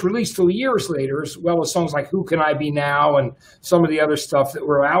 of course, released till years later, as well as songs like Who Can I Be Now and some of the other stuff that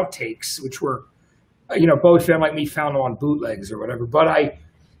were outtakes, which were, Bowie fan like me found on bootlegs or whatever. But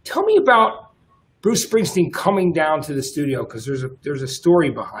tell me about Bruce Springsteen coming down to the studio, because there's a story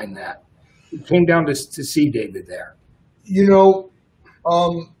behind that. He came down to see David there.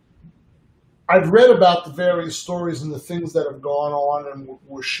 I've read about the various stories and the things that have gone on and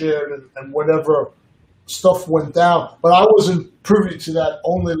were shared and whatever stuff went down, but I wasn't privy to that,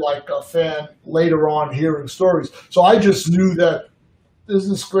 only like a fan later on hearing stories. So I just knew that there's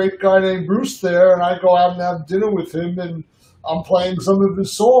this great guy named Bruce there, and I go out and have dinner with him, and I'm playing some of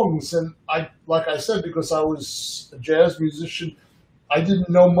his songs, and like I said, because I was a jazz musician, I didn't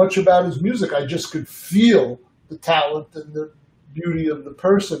know much about his music. I just could feel the talent and the beauty of the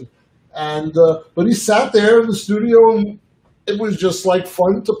person. And but he sat there in the studio, and it was just like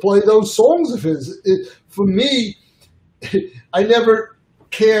fun to play those songs of his. For me, I never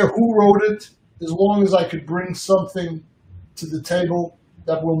care who wrote it, as long as I could bring something to the table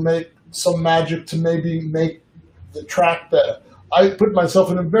that will make some magic to maybe make the track better. I put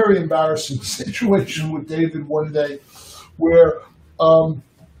myself in a very embarrassing situation with David one day, where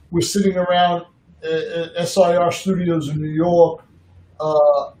we're sitting around at SIR Studios in New York,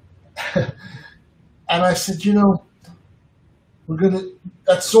 and I said,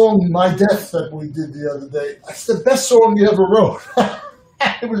 that song, My Death, that we did the other day, that's the best song you ever wrote.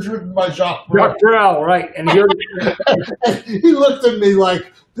 It was written by Jacques Brel. Jacques Brel, right. And he looked at me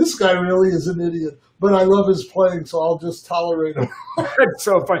like, this guy really is an idiot. But I love his playing, so I'll just tolerate him. That's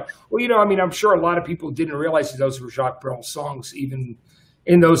so funny. Well, I'm sure a lot of people didn't realize that those were Jacques Brel songs, even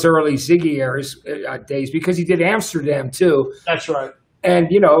in those early Ziggy days, because he did Amsterdam, too. That's right. And,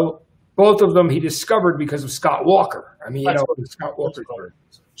 both of them he discovered because of Scott Walker. Scott Walker.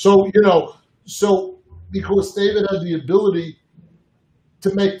 So, so because David had the ability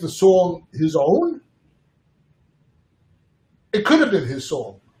to make the song his own, it could have been his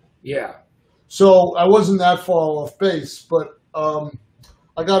song. Yeah. So I wasn't that far off base, but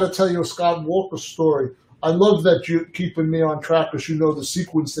I got to tell you a Scott Walker story. I love that you're keeping me on track because you know the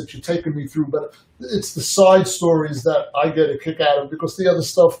sequence that you're taking me through, but it's the side stories that I get a kick out of, because the other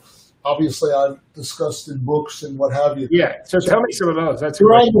stuff, obviously, I've discussed in books and what have you. Yeah, so tell me some of those.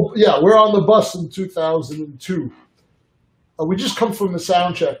 We're on the bus in 2002. We just come from the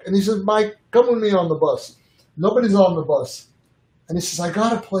sound check, and he said, Mike, come with me on the bus. Nobody's on the bus. And he says, I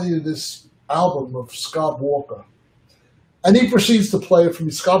got to play you this album of Scott Walker. And he proceeds to play it for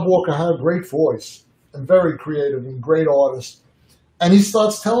me. Scott Walker had a great voice and very creative and great artist. And he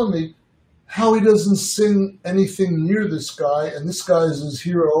starts telling me how he doesn't sing anything near this guy, and this guy is his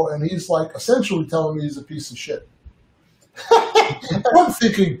hero, and he's like essentially telling me he's a piece of shit. And I'm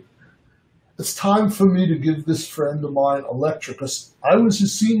thinking, it's time for me to give this friend of mine a lecture, because I was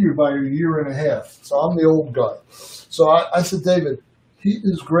his senior by a year and a half, so I'm the old guy. So I said, David, he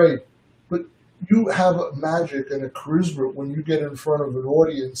is great, but you have a magic and a charisma when you get in front of an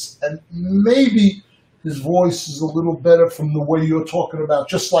audience, and maybe his voice is a little better from the way you're talking about,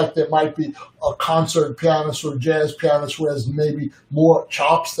 just like there might be a concert pianist or a jazz pianist who has maybe more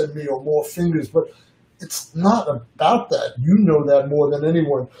chops than me or more fingers, but it's not about that. You know that more than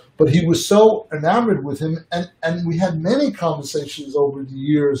anyone. But he was so enamored with him, and we had many conversations over the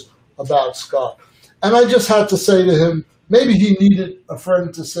years about Scott. And I just had to say to him, maybe he needed a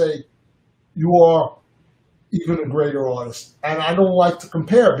friend to say, you are even a greater artist. And I don't like to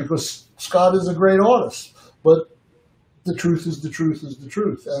compare, because Scott is a great artist, but the truth is the truth is the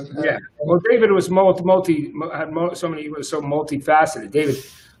truth. And yeah. Well, David was he was so multifaceted. David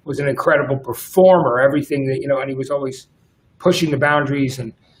was an incredible performer, everything that, and he was always pushing the boundaries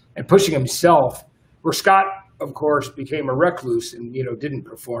and pushing himself, where Scott, of course, became a recluse and, didn't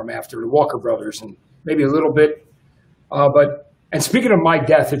perform after the Walker Brothers and maybe a little bit. And speaking of My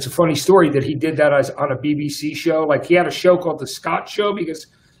Death, it's a funny story that he did that on a BBC show. Like, he had a show called The Scott Show because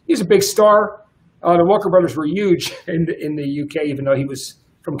he's a big star. The Walker Brothers were huge in the UK, even though he was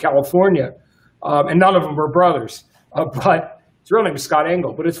from California. And none of them were brothers. But his real name is Scott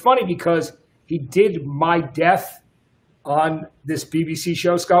Engel. But it's funny because he did My Death on this BBC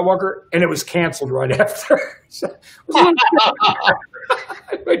show, Scott Walker, and it was canceled right after.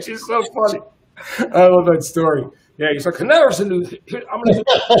 Which is so funny. I love that story. Yeah, he's like, there's a new, I'm going to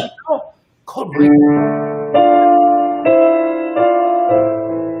call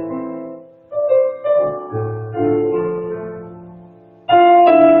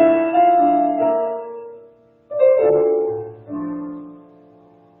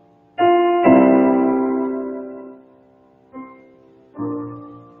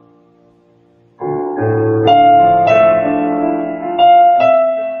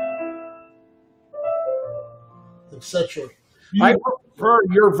etc. I prefer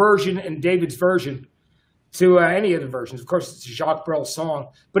your version and David's version to any of the versions. Of course, it's a Jacques Brel song,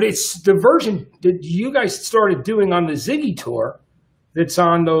 but it's the version that you guys started doing on the Ziggy tour that's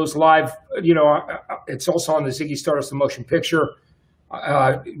on those live, it's also on the Ziggy Stardust the Motion Picture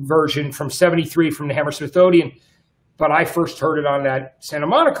version from 73 from the Hammersmith Odeon. But I first heard it on that Santa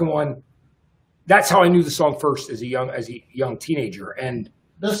Monica one. That's how I knew the song first as a young teenager. And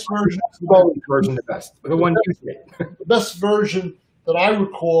best version the best. The one you did. The best version that I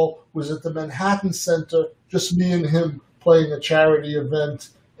recall was at the Manhattan Center, just me and him playing a charity event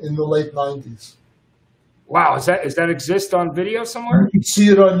in the late 90s. Wow, does that exist on video somewhere? You can see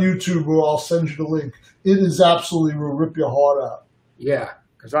it on YouTube, or I'll send you the link. It is absolutely will rip your heart out. Yeah,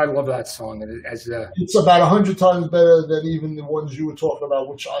 because I love that song. It's about 100 times better than even the ones you were talking about,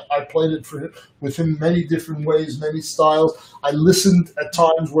 which I played it with him many different ways, many styles. I listened at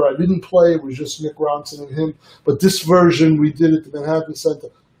times where I didn't play. It was just Mick Ronson and him. But this version we did at the Manhattan Center.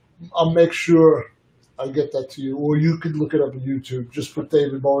 I'll make sure I get that to you. Or you could look it up on YouTube. Just put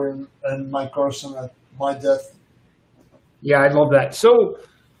David Bowie and Mike Garson at My Death. Yeah, I love that. So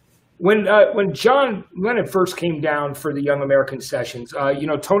when John Lennon first came down for the Young American Sessions,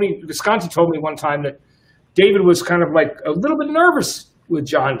 Tony Visconti told me one time that David was kind of like a little bit nervous with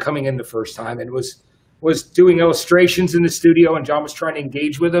John coming in the first time, and was doing illustrations in the studio, and John was trying to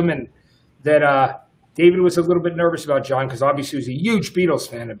engage with him, and that David was a little bit nervous about John because obviously he was a huge Beatles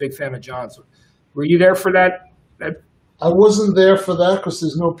fan, a big fan of John's. Were you there for that? I wasn't there for that because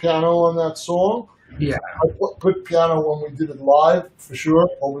there's no piano on that song. Yeah, I put piano when we did it live, for sure,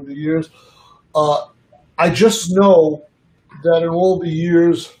 over the years. I just know that in all the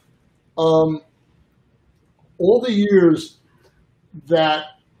years that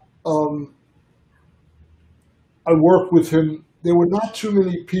I worked with him, there were not too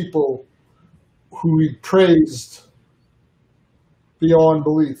many people who he praised beyond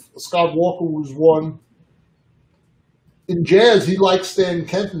belief. Scott Walker was one. In jazz, he liked Stan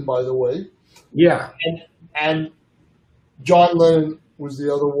Kenton, by the way. Yeah. And John Lennon was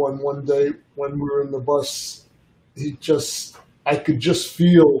the other one. One day when we were in the bus, I could just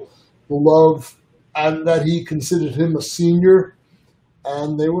feel the love, and that he considered him a senior,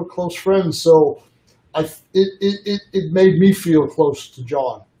 and they were close friends. So it made me feel close to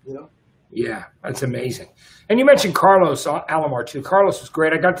John, Yeah, that's amazing. And you mentioned Carlos Alomar too. Carlos was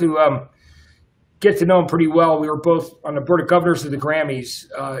great. I got to get to know him pretty well. We were both on the board of governors of the Grammys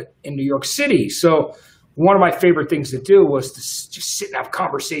in New York City. So one of my favorite things to do was to just sit and have a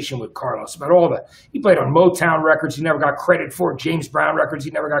conversation with Carlos about he played on Motown records he never got credit for, James Brown records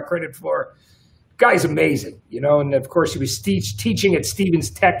he never got credit for. Guy's amazing, and of course he was teaching at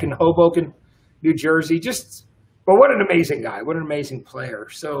Stevens Tech in Hoboken, New Jersey. But what an amazing guy, what an amazing player.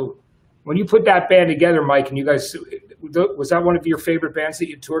 So when you put that band together, Mike, and you guys, was that one of your favorite bands that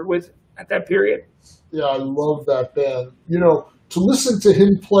you toured with at that period? Yeah, I love that band. To listen to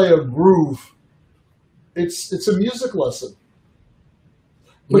him play a groove, it's a music lesson.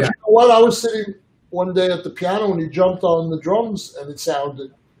 But You know what? I was sitting one day at the piano and he jumped on the drums and it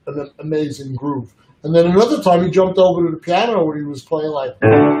sounded an amazing groove. And then another time he jumped over to the piano and he was playing like...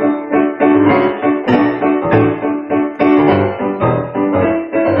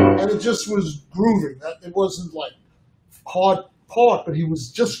 And it just was grooving. It wasn't like hard part, but he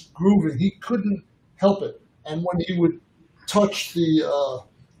was just grooving. He couldn't help it. And when he would touch the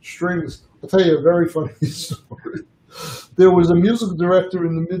strings, I'll tell you a very funny story. There was a musical director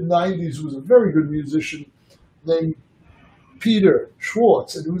in the mid-'90s who was a very good musician named Peter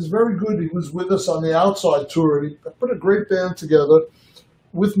Schwartz, and he was very good. He was with us on the Outside tour, and he put a great band together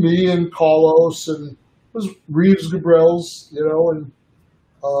with me and Carlos, and it was Reeves Gabrels, and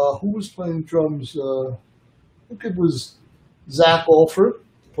who was playing drums? I think it was Zach Alford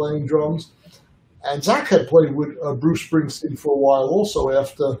playing drums. And Zach had played with Bruce Springsteen for a while also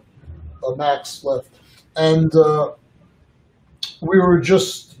after Max left. And we were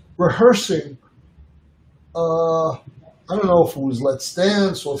just rehearsing, I don't know if it was Let's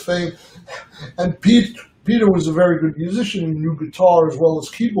Dance or Fame. And Peter was a very good musician. He knew guitar as well as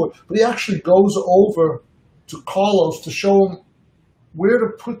keyboard. But he actually goes over to Carlos to show him where to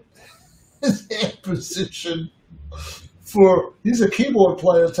put his hand position he's a keyboard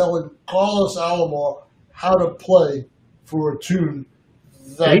player telling Carlos Alomar how to play for a tune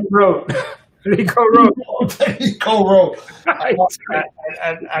that he wrote. He co-wrote.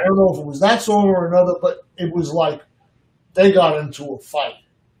 And I don't know if it was that song or another, but it was like they got into a fight.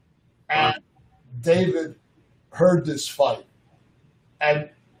 And David heard this fight. And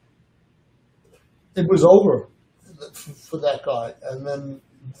it was over for that guy. And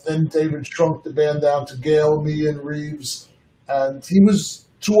then David shrunk the band down to Gail, me, and Reeves. And he was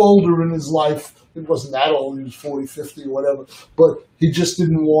too older in his life. He wasn't that old. He was 40, 50, or whatever. But he just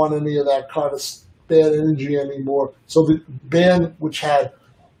didn't want any of that kind of bad energy anymore. So the band, which had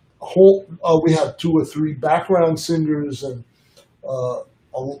we had 2 or 3 background singers and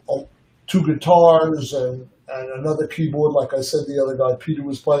 2 guitars and another keyboard. Like I said, the other guy, Peter,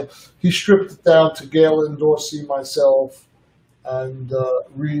 was playing. He stripped it down to Galen Dorsey, myself, and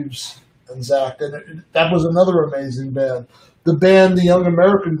Reeves and Zach. And that was another amazing band. The band, the Young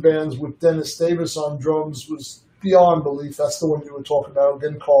American bands with Dennis Davis on drums, was beyond belief. That's the one you were talking about.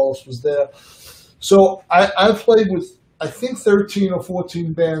 Again, Carlos was there. So I played with, I think, 13 or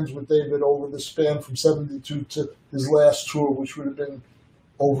 14 bands with David over the span from 72 to his last tour, which would have been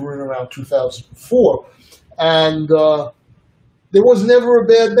over in around 2004. And there was never a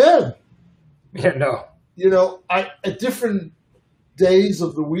bad band. Yeah, no. You know, at different days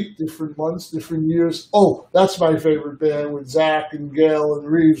of the week, different months, different years. Oh, that's my favorite band with Zach and Gail and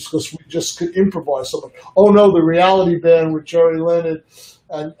Reeves, because we just could improvise so much. Oh, no, the reality band with Jerry Leonard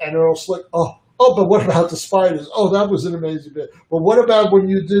and Earl Slick. Oh, but what about the Spiders? Oh, that was an amazing band. But what about when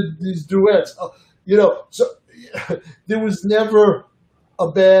you did these duets? Oh, you know, so there was never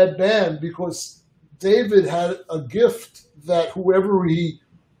a bad band, because David had a gift that whoever he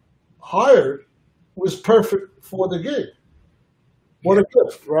hired was perfect for the gig. What a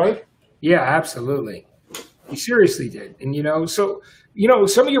gift, right? Yeah, absolutely. He seriously did. And, so,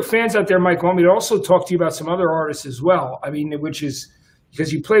 some of your fans out there, Mike, want me to also talk to you about some other artists as well. I mean, which is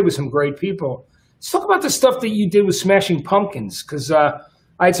because you played with some great people. Let's talk about the stuff that you did with Smashing Pumpkins, because I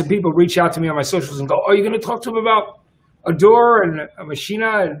had some people reach out to me on my socials and go, "Oh, you're going to talk to them about Adore and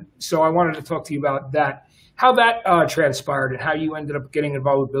Machina?" And so I wanted to talk to you about that, how that transpired, and how you ended up getting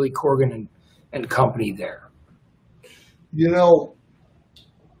involved with Billy Corgan and company there. You know,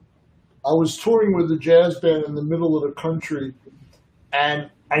 I was touring with a jazz band in the middle of the country, and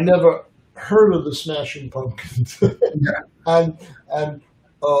I never heard of the Smashing Pumpkins. Yeah. and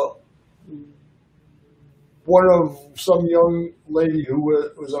one of some young lady who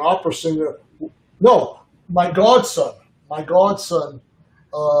was an opera singer, no, my godson,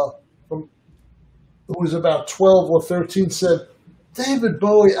 who was about 12 or 13, said, "David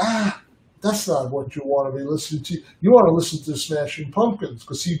Bowie, that's not what you want to be listening to. You want to listen to the Smashing Pumpkins,"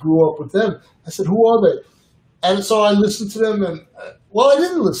 because he grew up with them. I said, "Who are they?" And so I listened to them, and I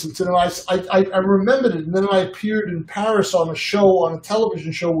didn't listen to them. I remembered it, and then I appeared in Paris on a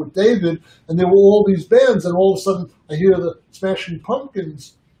television show with David, and there were all these bands, and all of a sudden I hear the Smashing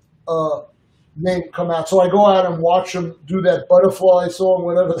Pumpkins name come out. So I go out and watch them do that Butterfly song,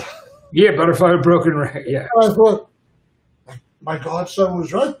 whatever. Yeah, Butterfly with Broken Record. Yeah. And I thought, my godson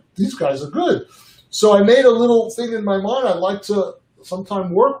was right. These guys are good. So I made a little thing in my mind. I'd like to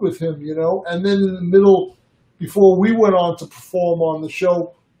sometime work with him, And then in the middle, before we went on to perform on the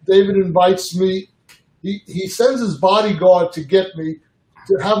show, David invites me. He sends his bodyguard to get me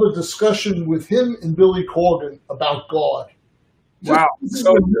to have a discussion with him and Billy Corgan about God. Wow. This is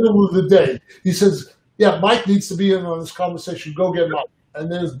in the middle of the day. He says, "Yeah, Mike needs to be in on this conversation. Go get Mike."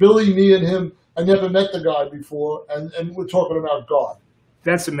 And there's Billy, me, and him. I never met the guy before, and we're talking about God.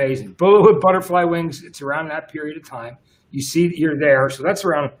 That's amazing. Bullet with Butterfly Wings, it's around that period of time. You see you're there, so that's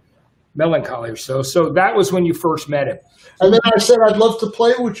around Melancholy or so. So that was when you first met him. And then I said, "I'd love to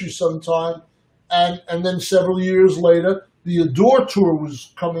play with you sometime." And then several years later, the Adore tour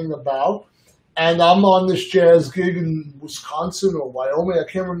was coming about, and I'm on this jazz gig in Wisconsin or Wyoming. I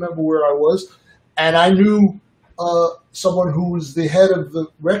can't remember where I was. And I knew someone who was the head of the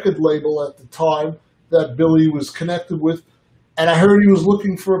record label at the time that Billy was connected with. And I heard he was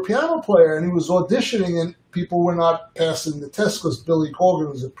looking for a piano player, and he was auditioning, and people were not passing the test because Billy Corgan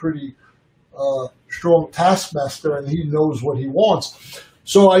was a pretty strong taskmaster, and he knows what he wants.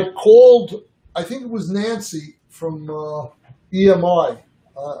 So I called, I think it was Nancy from EMI.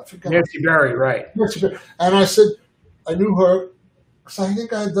 Nancy Berry, right. And I said, I knew her, because I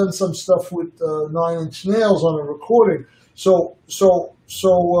think I had done some stuff with 9 Inch Nails on a recording. So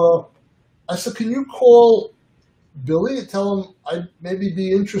I said, "Can you call Billy and tell him I'd maybe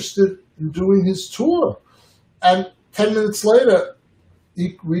be interested in doing his tour?" And 10 minutes later,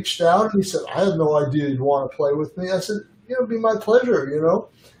 he reached out and he said, "I had no idea you'd want to play with me." I said, "It'd be my pleasure,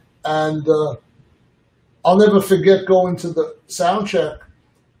 And I'll never forget going to the sound check,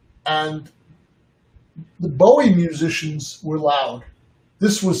 and the Bowie musicians were loud.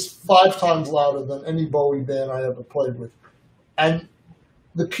 This was 5 times louder than any Bowie band I ever played with. And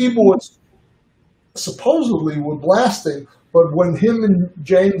the keyboards supposedly were blasting, but when him and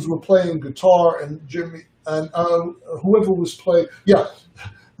James were playing guitar and Jimmy and whoever was playing,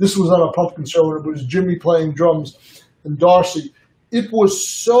 this was on a Pumpkin show, and it was Jimmy playing drums and Darcy. It was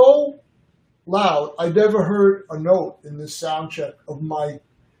so loud, I never heard a note in this sound check of my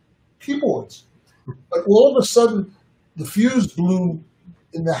keyboards. But all of a sudden, the fuse blew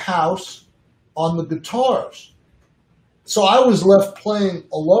in the house on the guitars. So I was left playing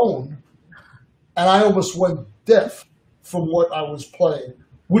alone, and I almost went deaf from what I was playing,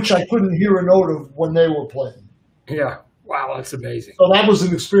 which I couldn't hear a note of when they were playing. Yeah. Wow, that's amazing. So that was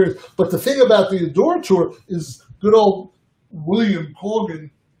an experience. But the thing about the Adore tour is good old William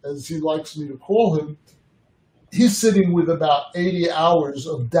Corgan, as he likes me to call him, he's sitting with about 80 hours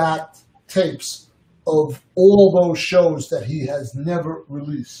of DAT tapes of all those shows that he has never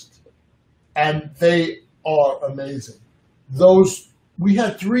released. And they are amazing. We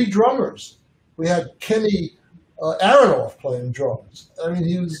had 3 drummers. We had Kenny Aronoff playing drums. I mean,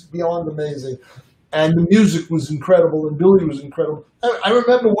 he was beyond amazing. And the music was incredible, and Billy was incredible. I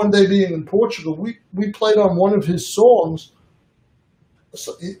remember one day being in Portugal. We played on one of his songs.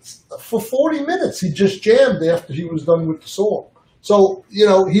 For 40 minutes, he just jammed after he was done with the song. So, he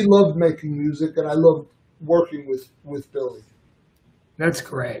loved making music, and I loved working with Billy. That's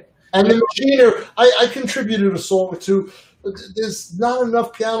great. And the Machiner, I contributed a song or two. There's not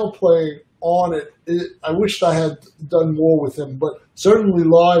enough piano playing on it. I wished I had done more with him, but certainly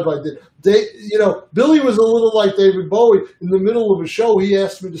live I did. Billy was a little like David Bowie. In the middle of a show, he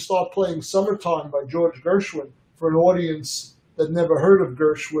asked me to start playing Summertime by George Gershwin for an audience that never heard of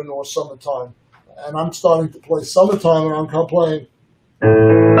Gershwin or Summertime. And I'm starting to play Summertime, and I'm playing.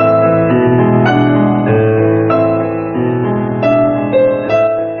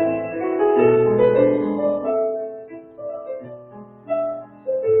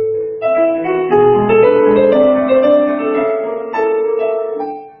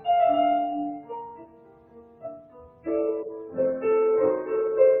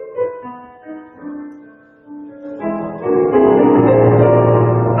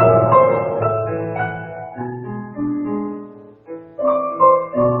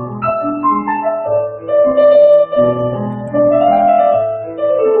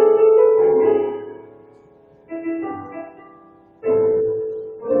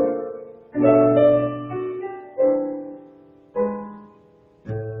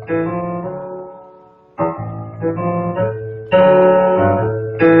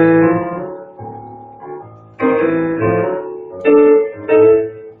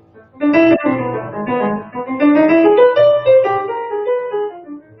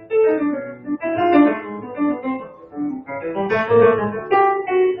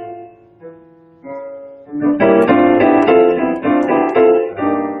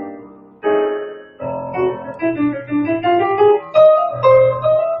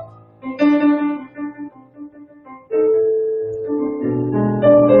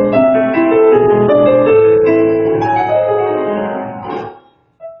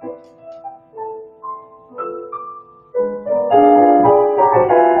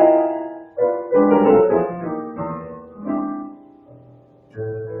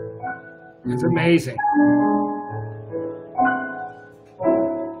 It's amazing.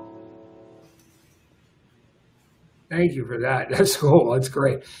 Thank you for that. That's cool. That's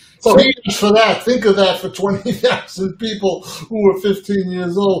great. So for that, think of that for 20,000 people who were 15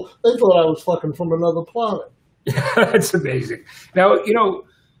 years old. They thought I was fucking from another planet. That's amazing. Now,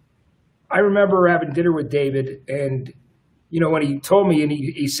 I remember having dinner with David, and when he told me, and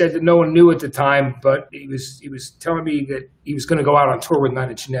he said that no one knew at the time, but he was telling me that he was going to go out on tour with 9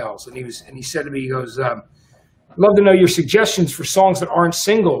 Inch Nails, and he said to me, he goes, "I'd love to know your suggestions for songs that aren't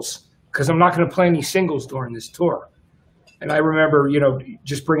singles, because I'm not going to play any singles during this tour." And I remember,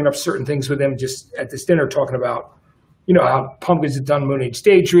 just bringing up certain things with him just at this dinner, talking about, how Pumpkins had done Moon Age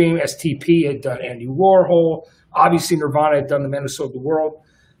Daydream, STP had done Andy Warhol, obviously Nirvana had done The Men Who Sold the World.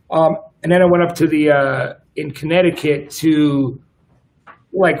 And then I went up to in Connecticut to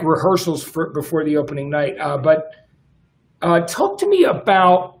rehearsals before the opening night. But talk to me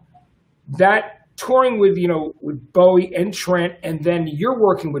about that touring with Bowie and Trent, and then you're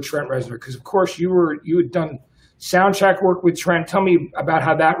working with Trent Reznor, because of course you had done soundtrack work with Trent. Tell me about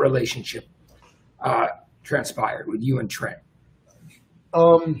how that relationship transpired with you and Trent.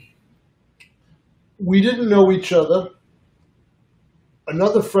 We didn't know each other.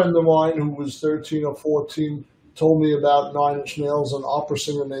 Another friend of mine who was 13 or 14 told me about 9 Inch Nails, an opera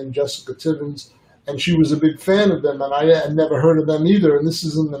singer named Jessica Tibbins, and she was a big fan of them, and I had never heard of them either, and this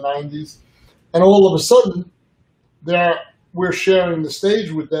is in the 90s. And all of a sudden, we're sharing the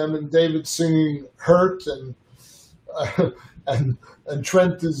stage with them, and David's singing Hurt, and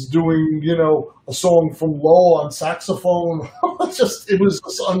Trent is doing, a song from Low on saxophone. It was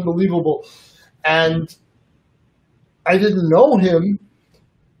just unbelievable. And I didn't know him,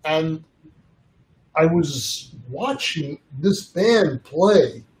 and I was watching this band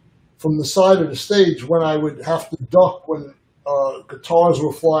play from the side of the stage when I would have to duck when guitars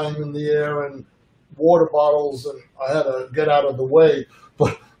were flying in the air and water bottles, and I had to get out of the way.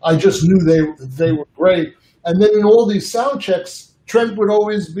 But I just knew they were great. And then in all these sound checks, Trent would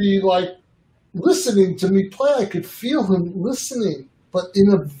always be listening to me play. I could feel him listening, but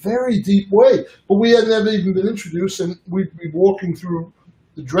in a very deep way. But we had never even been introduced, and we'd be walking through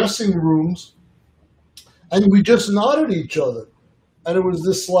the dressing rooms, and we just nodded at each other. And it was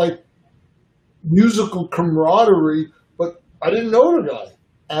this like musical camaraderie, but I didn't know the guy.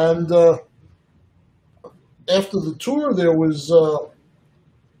 And after the tour, there was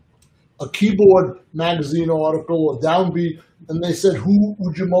a keyboard magazine article, a downbeat, and they said, who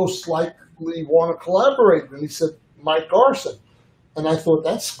would you most likely want to collaborate with? And he said, Mike Garson. And I thought,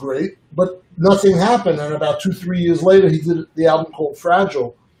 that's great, but nothing happened. And about 2-3 years later, he did the album called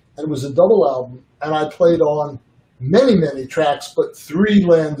Fragile, and it was a double album. And I played on many, many tracks, but 3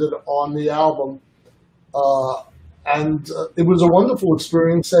 landed on the album. And it was a wonderful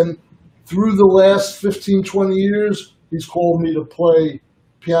experience. And through the last 15, 20 years, he's called me to play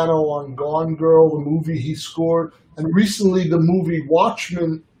piano on Gone Girl, the movie he scored. And recently, the movie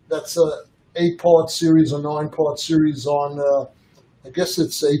Watchmen, that's a 8-part series, a 9-part series on, I guess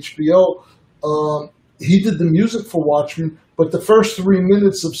it's HBO. He did the music for Watchmen, but the first 3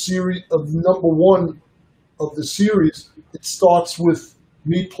 minutes of number 1 of the series, it starts with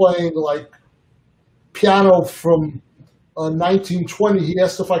me playing like piano from 1920. He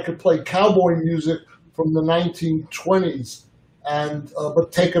asked if I could play cowboy music from the 1920s, and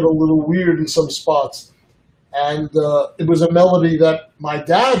but take it a little weird in some spots. And it was a melody that my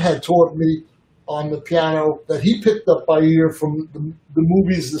dad had taught me on the piano that he picked up by ear from the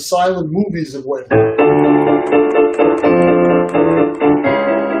movies, the silent movies of when.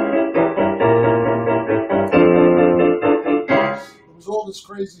 It was all this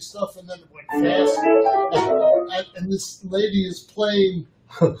crazy stuff, and then it went fast. And this lady is playing,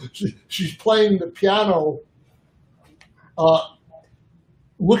 she's playing the piano,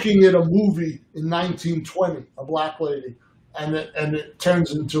 looking at a movie in 1920, a black lady. And it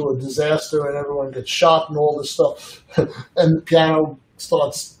turns into a disaster, and everyone gets shot and all this stuff. And the piano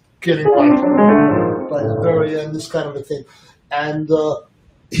starts getting by the very end, this kind of a thing. And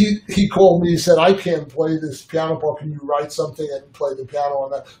he called me, he said, I can't play this piano part, can you write something and play the piano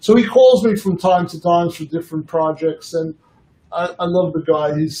on that? So he calls me from time to time for different projects, and I love the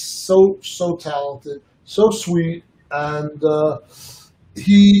guy. He's so talented, so sweet, and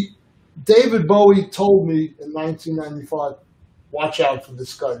David Bowie told me in 1995, watch out for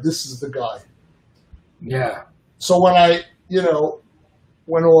this guy. This is the guy. Yeah. So when I,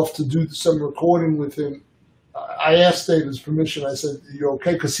 went off to do some recording with him, I asked David's permission. I said, you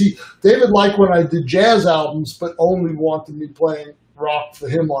okay? Because David liked when I did jazz albums, but only wanted me playing rock for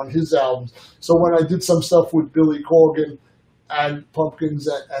him on his albums. So when I did some stuff with Billy Corgan and Pumpkins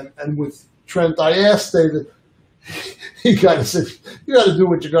and with Trent, I asked David, he kind of said, you got to do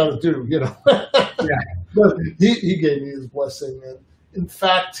what you got to do, Yeah. But he gave me his blessing. And in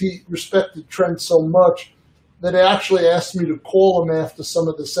fact, he respected Trent so much that he actually asked me to call him after some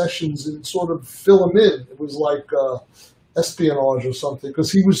of the sessions and sort of fill him in. It was like espionage or something,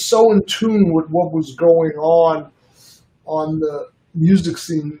 because he was so in tune with what was going on the music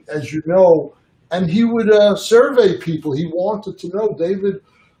scene, as you know. And he would survey people. He wanted to know. David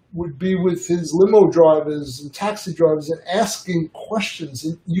would be with his limo drivers and taxi drivers and asking questions.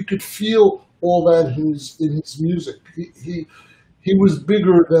 And you could feel all that in his music. He was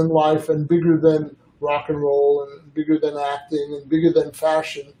bigger than life and bigger than rock and roll and bigger than acting and bigger than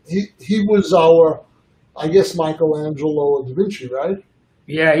fashion. He was our, I guess, Michelangelo or Da Vinci, right?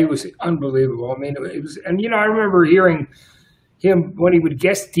 Yeah, he was unbelievable. I mean, it was, and I remember hearing him when he would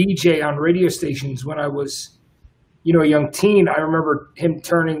guest DJ on radio stations when I was, a young teen. I remember him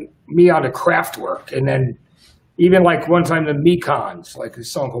turning me on to Kraftwerk, and then even like one time the Mekons, like a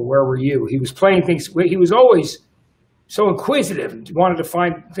song called "Where Were You." He was playing things. He was always so inquisitive and wanted to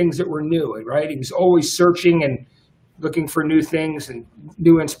find things that were new, right? He was always searching and looking for new things and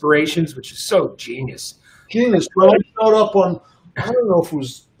new inspirations, which is so genius. Genius. When I showed up on, I don't know if it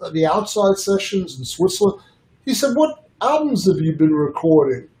was the Outside Sessions in Switzerland, he said, "What albums have you been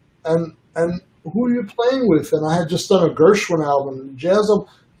recording? And who are you playing with?" And I had just done a Gershwin album, a jazz album.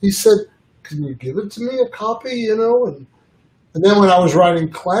 He said, "Can you give it to me, a copy, And then when I was writing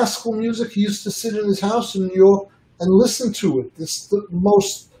classical music, he used to sit in his house in New York and listen to it. It's the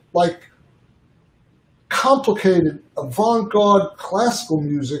most, complicated, avant-garde classical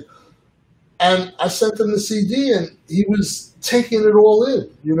music. And I sent him the CD, and he was taking it all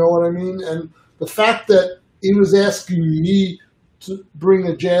in, you know what I mean? And the fact that he was asking me to bring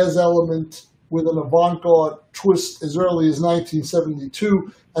a jazz element with an avant-garde twist as early as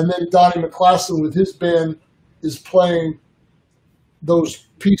 1972, and then Donnie McClassen with his band is playing those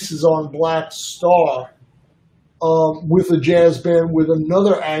pieces on Black Star with a jazz band with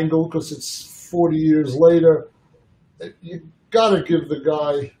another angle, because it's 40 years later. You got to give the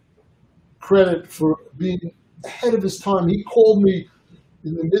guy credit for being ahead of his time. He called me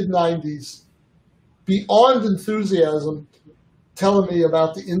in the mid-'90s beyond enthusiasm, telling me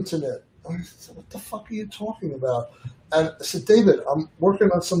about the internet. I said, what the fuck are you talking about? And I said, David, I'm working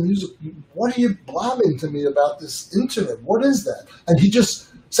on some music. What are you blabbing to me about this internet? What is that? And he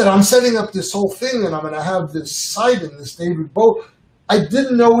just said, I'm setting up this whole thing, and I'm going to have this site and this David Bowie. I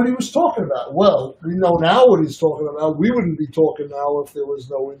didn't know what he was talking about. Well, we know now what he's talking about. We wouldn't be talking now if there was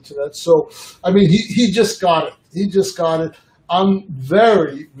no internet. So, I mean, he just got it. He just got it. I'm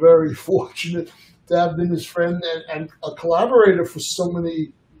very, very fortunate to have been his friend and a collaborator for so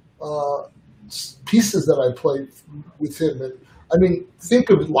many pieces that I played with him. And I mean, think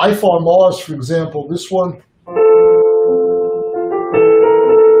of Life on Mars, for example. This one.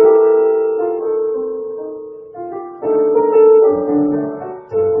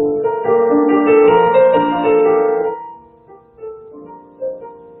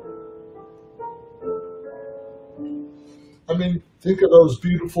 I mean, think of those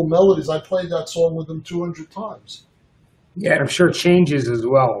beautiful melodies. I played that song with him 200 times. Yeah, I'm sure Changes as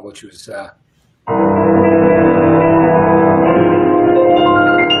well, which was...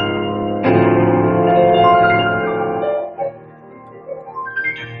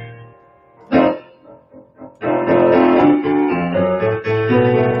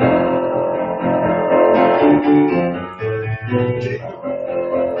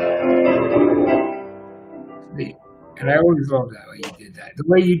 And I always loved that way you did that. The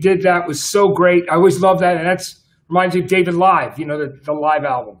way you did that was so great. I always loved that, and that's reminds me of David Live. You know, the live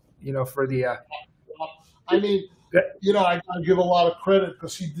album. You know, for the. I mean, you know, I give a lot of credit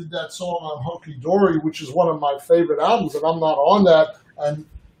because he did that song on Hunky Dory, which is one of my favorite albums, and I'm not on that. And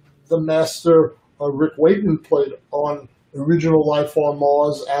the master Rick Wakeman played on original Life on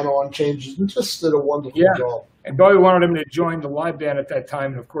Mars and on Changes, and just did a wonderful job. And Bowie wanted him to join the live band at that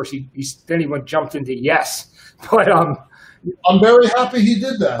time, and of course he jumped into Yes. But I'm very happy he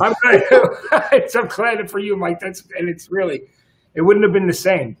did that. I'm glad for you, Mike. It's really, it wouldn't have been the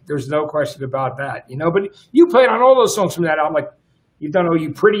same. There's no question about that, you know. But you played on all those songs from that album. Like you've done all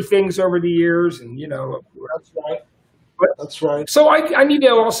You Pretty Things over the years, and you know. That's right. But, that's right. So I need to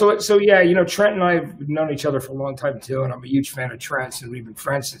also. So yeah, you know, Trent and I have known each other for a long time too, and I'm a huge fan of Trent's, and we've been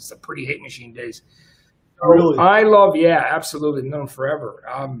friends since the Pretty Hate Machine days. Really? I love, absolutely, known forever.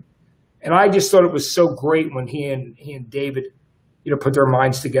 And I just thought it was so great when he and David, you know, put their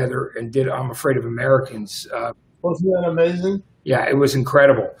minds together and did I'm Afraid of Americans. Wasn't that amazing? Yeah, it was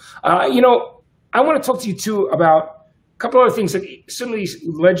incredible. You know, I want to talk to you too about a couple other things, like some of these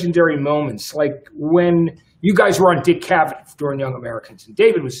legendary moments, like when you guys were on Dick Cavett during Young Americans, and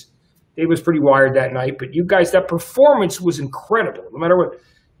David was pretty wired that night, but you guys, that performance was incredible, no matter what.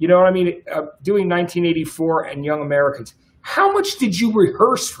 You know what I mean? Doing 1984 and Young Americans. How much did you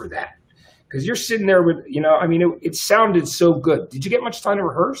rehearse for that? Because you're sitting there with, you know, I mean, it sounded so good. Did you get much time to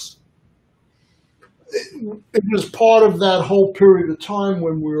rehearse? It was part of that whole period of time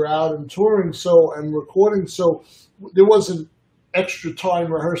when we were out and touring and recording. So there wasn't extra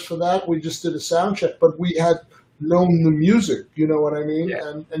time rehearsed for that. We just did a sound check, but we had known the music, you know what I mean?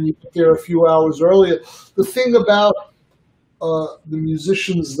 Yeah. And you get there a few hours earlier. The thing about the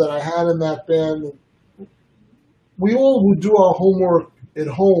musicians that I had in that band, we all would do our homework at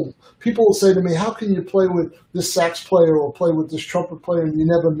home. People will say to me, how can you play with this sax player or play with this trumpet player and you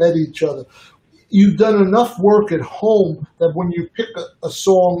never met each other? You've done enough work at home that when you pick a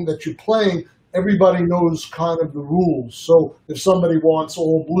song that you're playing, everybody knows kind of the rules. So if somebody wants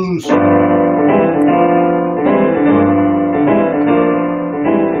all blues,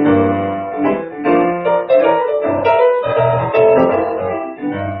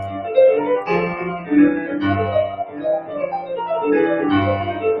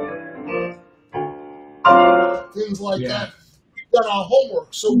 things like that. We've done our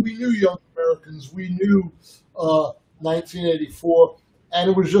homework, so we knew Young Americans, we knew 1984, and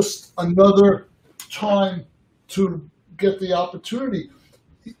it was just another time to get the opportunity.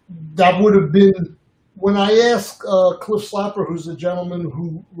 That would have been, when I asked Cliff Slapper, who's the gentleman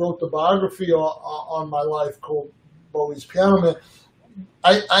who wrote the biography on my life called Bowie's Piano Man,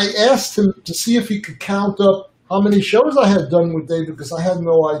 I asked him to see if he could count up how many shows I had done with David, because I had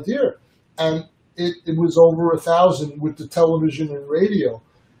no idea. And it was over 1,000 with the television and radio.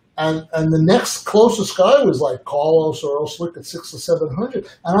 And the next closest guy was like Carlos or Earl Slick at 600 or 700.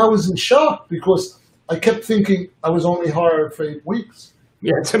 And I was in shock because I kept thinking I was only hired for 8 weeks.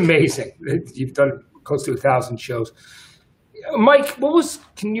 Yeah, it's amazing. You've done close to 1,000 shows. Mike,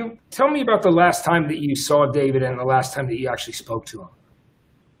 can you tell me about the last time that you saw David and the last time that you actually spoke to him?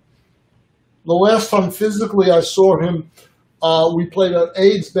 The last time physically I saw him, we played an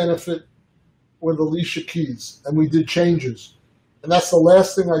AIDS benefit with Alicia Keys, and we did Changes. And that's the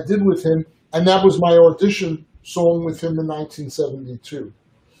last thing I did with him And that was my audition song with him in 1972.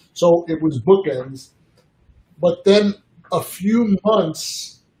 So it was bookends. But then a few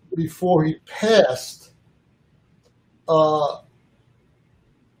months before he passed, Cliff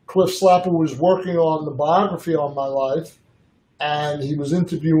Slapper was working on the biography on my life, and he was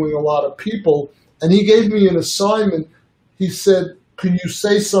interviewing a lot of people, and he gave me an assignment. He said, can you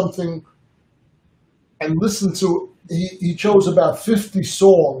say something and listen to, he chose about 50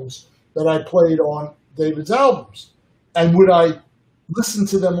 songs that I played on David's albums. And would I listen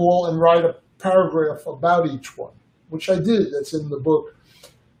to them all and write a paragraph about each one, which I did, that's in the book.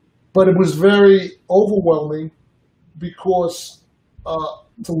 But it was very overwhelming because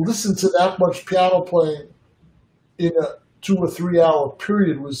to listen to that much piano playing in a 2 or 3 hour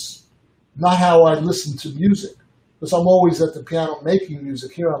period was not how I listen to music, because I'm always at the piano making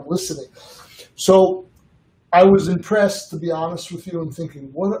music. Here I'm listening. So I was impressed, to be honest with you, and thinking,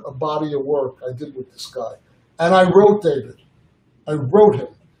 what a body of work I did with this guy. And I wrote David. I wrote him.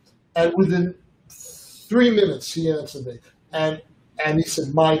 And within 3 minutes, he answered me. And he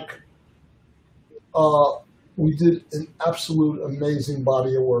said, Mike, we did an absolute amazing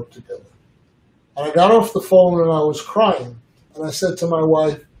body of work together. And I got off the phone and I was crying. And I said to my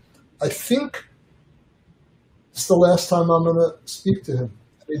wife, I think it's the last time I'm going to speak to him.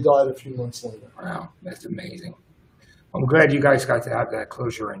 And he died a few months later. Wow, that's amazing. I'm glad you guys got to have that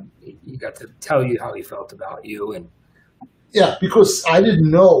closure and he got to tell you how he felt about you. And yeah, because I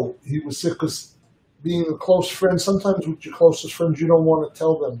didn't know he was sick, because being a close friend, sometimes with your closest friends, you don't want to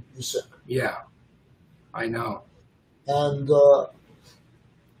tell them you're sick. Yeah, I know. And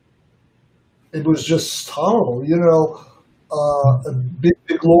it was just horrible, you know, a big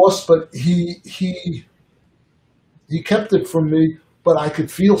loss, but he kept it from me, but I could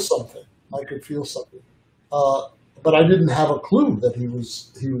feel something. I could feel something. But I didn't have a clue that he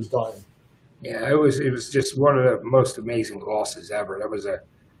was dying. Yeah, it was just one of the most amazing losses ever. That was a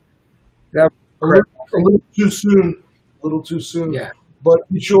little too soon. A little too soon. Yeah. But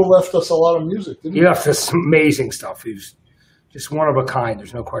he sure left us a lot of music, didn't he? He left us some amazing stuff. He was just one of a kind.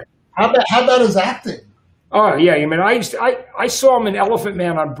 There's no question. How about his acting? Oh yeah, I mean, I saw him in Elephant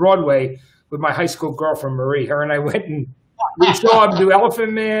Man on Broadway with my high school girlfriend Marie. Her and I went and we saw him do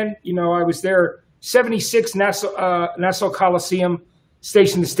Elephant Man. You know, I was there. 76 Nassau Coliseum,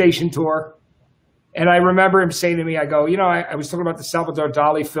 station to station tour. And I remember him saying to me, I go, you know, I was talking about the Salvador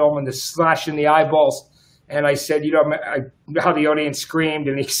Dali film and the slash in the eyeballs. And I said, you know, how the audience screamed.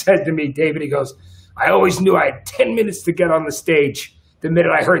 And he said to me, David, he goes, I always knew I had 10 minutes to get on the stage the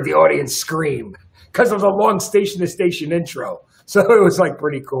minute I heard the audience scream because of the long station to station intro. So it was like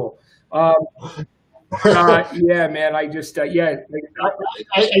pretty cool. Yeah, man. I just, yeah.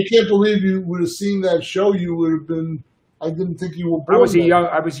 I can't believe you would have seen that show. You would have been, I didn't think you were born. I was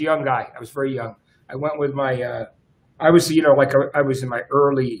a young guy. I was very young. I went with my, I was, you know, like I was in my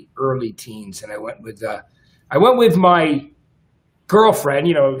early teens, and I went with my girlfriend,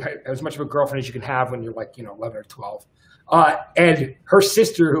 you know, as much of a girlfriend as you can have when you're like, you know, 11 or 12. And her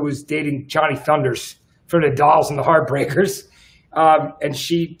sister, who was dating Johnny Thunders from the Dolls and the Heartbreakers. And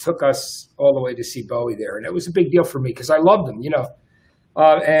she took us all the way to see Bowie there. And it was a big deal for me because I loved him, you know.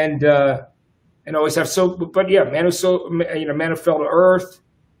 And always have but yeah, Man Who Fell to Earth,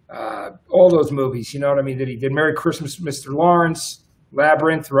 all those movies, you know what I mean, that he did. Merry Christmas, Mr. Lawrence,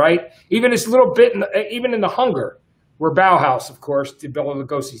 Labyrinth, right? Even this little bit, even in The Hunger, where Bauhaus, of course, did Bela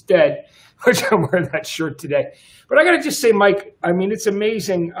Lugosi's Dead, which I'm wearing that shirt today. But I got to just say, Mike, I mean, it's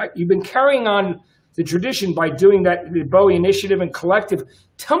amazing. You've been carrying on the tradition by doing that, the Bowie Initiative and Collective.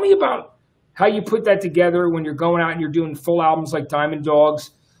 Tell me about how you put that together when you're going out and you're doing full albums like Diamond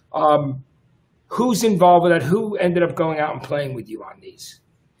Dogs. Who's involved with that? Who ended up going out and playing with you on these?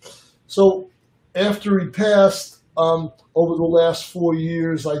 So after he passed, over the last 4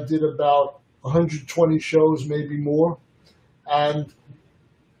 years, I did about 120 shows, maybe more. And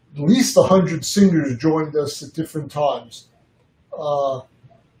at least 100 singers joined us at different times.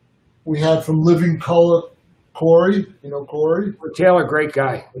 We had from Living Colour, Corey, you know Corey? Taylor, great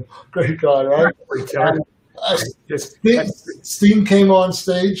guy. Great guy, right? Steen came on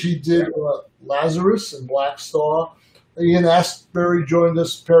stage. He did Lazarus and Black Star. Ian Astbury joined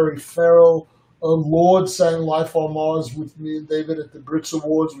us, Perry Farrell. Lord sang Life on Mars with me and David at the Brits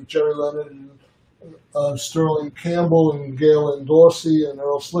Awards with Jerry Leonard and Sterling Campbell and Gail and Dorsey and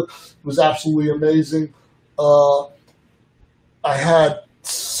Earl Slick. It was absolutely amazing. I had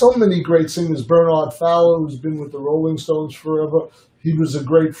so many great singers. Bernard Fowler, who's been with the Rolling Stones forever. He was a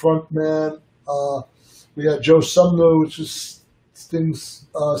great front man. We had Joe Sumner, which is Sting's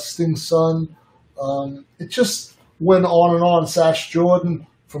son. It just went on and on. Sash Jordan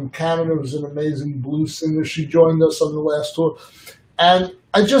from Canada, who's an amazing blues singer. She joined us on the last tour. And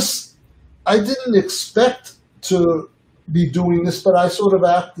I didn't expect to be doing this, but I sort of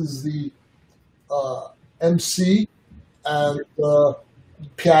act as the MC and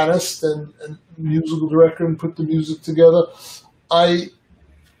pianist and musical director and put the music together. I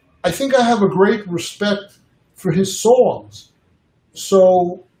think I have a great respect for his songs.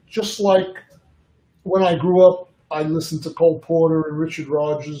 So just like when I grew up, I listened to Cole Porter and Richard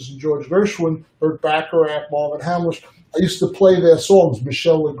Rodgers and George Gershwin, Burt Bacharach, Marvin Hamlisch. I used to play their songs,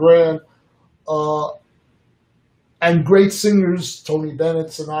 Michel Legrand, and great singers, Tony Bennett,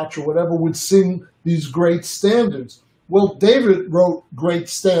 Sinatra, whatever, would sing these great standards. Well, David wrote great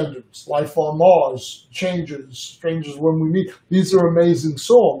standards, Life on Mars, Changes, Strangers When We Meet. These are amazing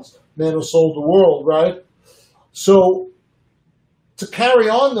songs. Man Who Sold the World, right? So to carry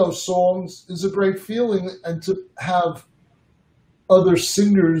on those songs is a great feeling, and to have other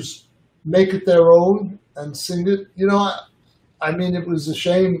singers make it their own and sing it. You know, I mean, it was a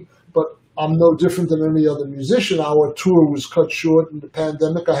shame, but I'm no different than any other musician. Our tour was cut short in the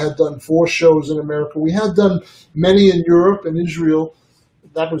pandemic. I had done 4 shows in America. We had done many in Europe and Israel.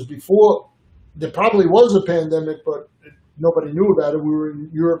 That was before. There probably was a pandemic, but nobody knew about it. We were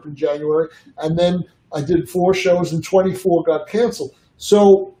in Europe in January. And then I did 4 shows and 24 got canceled.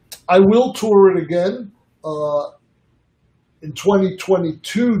 So I will tour it again. In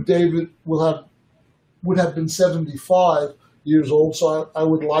 2022, David would have been 75 years old. So I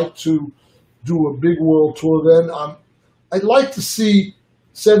would like to do a big world tour then. I'd like to see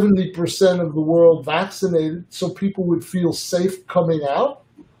 70% of the world vaccinated so people would feel safe coming out.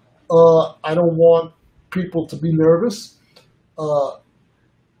 I don't want people to be nervous.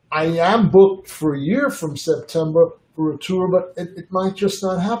 I am booked for a year from September for a tour, but it might just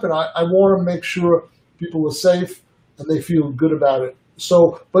not happen. I want to make sure people are safe and they feel good about it.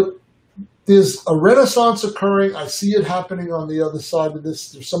 So, but there's a renaissance occurring. I see it happening on the other side of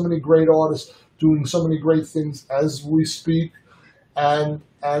this. There's so many great artists doing so many great things as we speak. And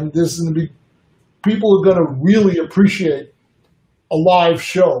there's going to be, people are going to really appreciate a live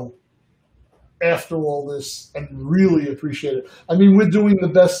show after all this, and really appreciate it. I mean, we're doing the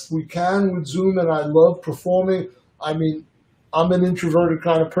best we can with Zoom, and I love performing. I mean, I'm an introverted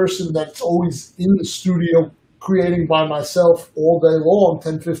kind of person that's always in the studio creating by myself all day long,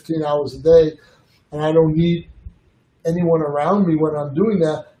 10, 15 hours a day, and I don't need anyone around me when I'm doing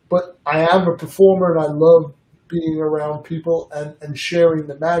that. But I am a performer, and I love being around people and sharing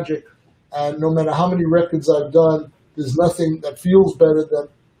the magic. And no matter how many records I've done, there's nothing that feels better than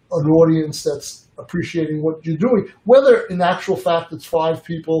an audience that's appreciating what you're doing. Whether in actual fact it's 5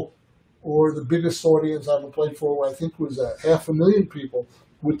 people or the biggest audience I ever played for, I think was 500,000 people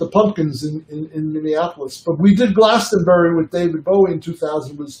with the Pumpkins in Minneapolis. But we did Glastonbury with David Bowie in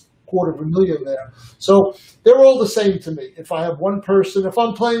 2000, was 250,000 there. So they're all the same to me. If I have one person, if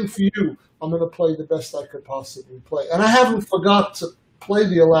I'm playing for you, I'm going to play the best I could possibly play. And I haven't forgot to play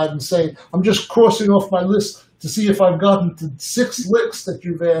the Aladdin Sane. I'm just crossing off my list to see if I've gotten to 6 licks that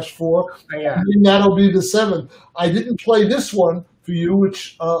you've asked for. Yeah. And that'll be the 7th. I didn't play this one for you,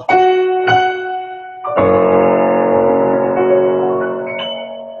 which...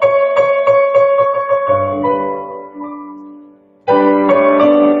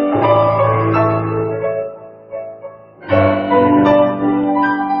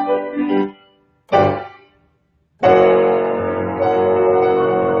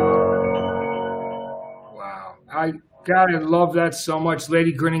 God, I love that so much.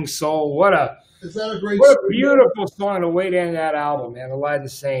 Lady Grinning Soul. Is that a great what a beautiful song to way to end that album, man. Aladdin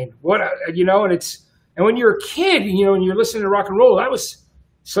Sane. And when you're a kid, and you're listening to rock and roll, that was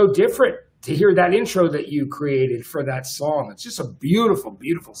so different to hear that intro that you created for that song. It's just a beautiful,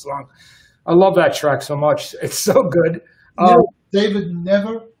 beautiful song. I love that track so much. It's so good. David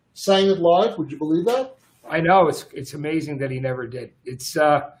never sang it live. Would you believe that? I know. It's amazing that he never did. It's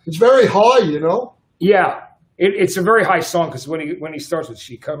very high, Yeah. It's a very high song because when he starts with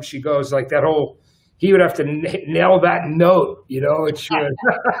 "She Comes, She Goes," like that whole, he would have to nail that note, It should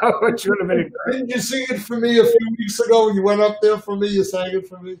have been incredible. Didn't you sing it for me a few weeks ago? You went up there for me. You sang it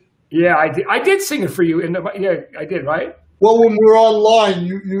for me. Yeah, I did. I did sing it for you. Yeah, I did. Right. Well, when we were online,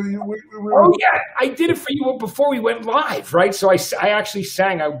 Oh yeah, I did it for you before we went live, right? So I actually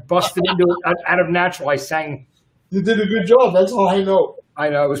sang. I busted into it out of natural. I sang. You did a good job. That's all I know. I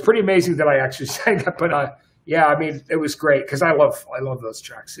know. It was pretty amazing that I actually sang that, but yeah, I mean, it was great because I love those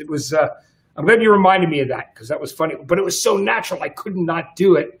tracks. It was. I'm glad you reminded me of that because that was funny, but it was so natural. I could not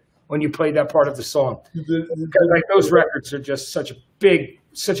do it when you played that part of the song. You did. Like those records are just such a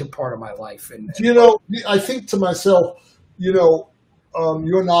part of my life. And I think to myself,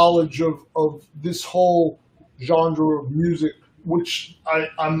 your knowledge of this whole genre of music, which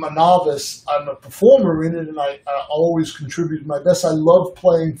I'm a novice. I'm a performer in it, and I always contribute my best. I love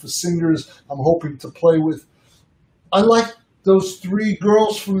playing for singers I'm hoping to play with. I like those three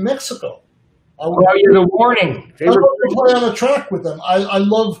girls from Mexico. You're the Warning. I'd love to play on a track with them. I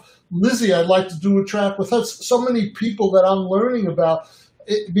love Lizzie. I'd like to do a track with her. So many people that I'm learning about,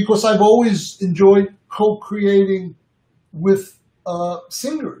 because I've always enjoyed co-creating with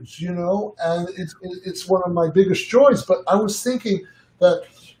singers, and it's one of my biggest joys. But I was thinking that,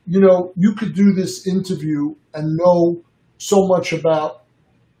 you could do this interview and know so much about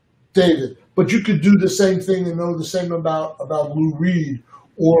David, but you could do the same thing and know the same about Lou Reed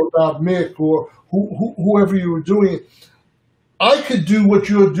or about Mick or whoever you were doing it. I could do what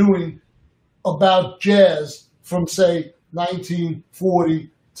you're doing about jazz from, say,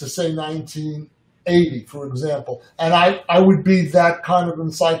 1940 to, say, 1980, for example. And I would be that kind of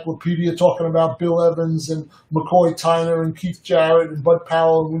encyclopedia talking about Bill Evans and McCoy Tyner and Keith Jarrett and Bud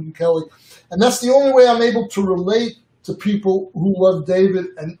Powell and Wynton Kelly. And that's the only way I'm able to relate to people who love David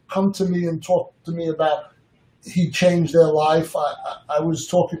and come to me and talk to me about he changed their life. I was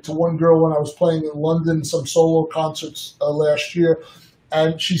talking to one girl when I was playing in London, some solo concerts last year,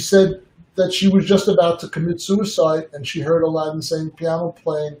 and she said that she was just about to commit suicide, and she heard Aladdin saying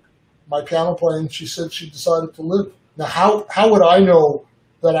my piano playing. She said she decided to live. Now, how would I know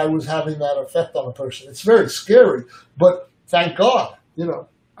that I was having that effect on a person? It's very scary, but thank God,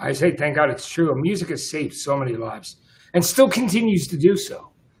 I say thank God it's true. Music has saved so many lives and still continues to do so.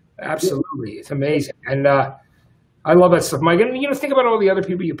 Absolutely. It's amazing. And I love that stuff, Mike. And, think about all the other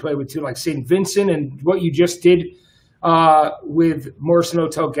people you play with, too, like St. Vincent and what you just did with Morrison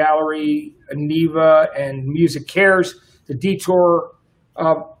Hotel Gallery, Neva, and Music Cares, the Detour,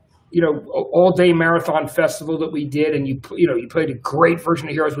 all-day marathon festival that we did. And, you played a great version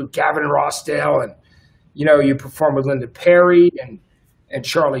of Heroes with Gavin Rossdale. And, you performed with Linda Perry and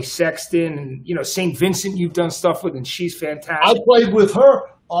Charlie Sexton. And, St. Vincent you've done stuff with, and she's fantastic. I played with her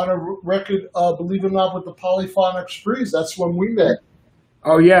on a record, believe it or not, with the Polyphonic Sprees. That's when we met.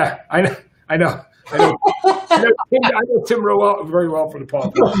 Oh, yeah. I know. I know Tim very well for the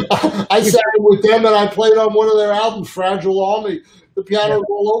Polyphonic. I sang with them, and I played on one of their albums, Fragile Army. The piano's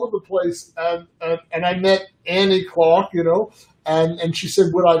all over the place. And I met Annie Clark, and she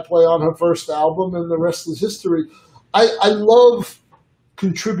said, would I play on her first album? And the rest is history. I love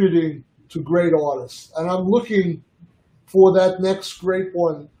contributing to great artists, and I'm looking for that next great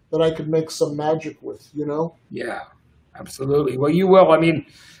one that I could make some magic with, Yeah, absolutely. Well, you will.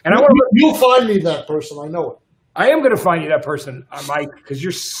 You'll find me that person. I know it. I am going to find you that person, Mike, because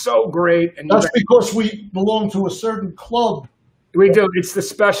you're so great. And that's because we belong to a certain club. We do. It's the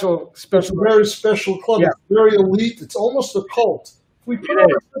special. It's a very special club. Yeah. It's very elite. It's almost a cult. We put our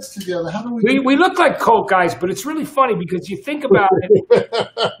heads together. How do we look like cult guys, but it's really funny because you think about it.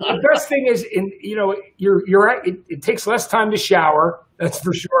 The best thing is, it takes less time to shower. That's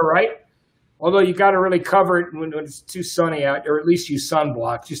for sure, right? Although you got to really cover it when it's too sunny out, or at least use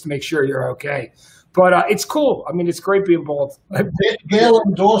sunblock just to make sure you're okay. But it's cool. It's great being bald.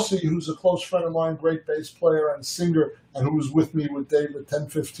 Galen Dorsey, who's a close friend of mine, great bass player and singer, and who was with me with David 10,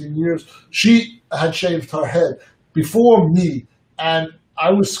 15 years, she had shaved her head before me. And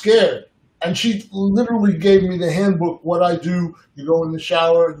I was scared. And she literally gave me the handbook, what I do. You go in the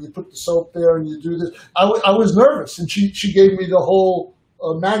shower and you put the soap there and you do this. I was nervous. And she gave me the whole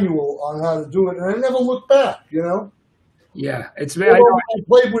manual on how to do it. And I never looked back, Yeah. I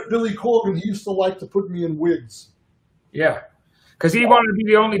played with Billy Corgan. He used to like to put me in wigs. Yeah. Because he wanted to be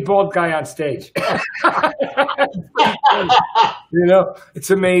the only bald guy on stage. It's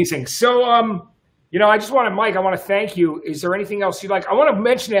amazing. So, I just want to thank you. Is there anything else you'd like? I want to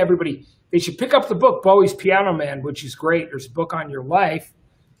mention to everybody, they should pick up the book, Bowie's Piano Man, which is great. There's a book on your life,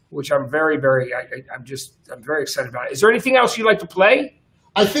 which I'm very, very, I'm very excited about. Is there anything else you'd like to play?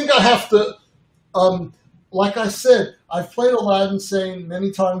 I think I have to, like I said, I've played Aladdin Sane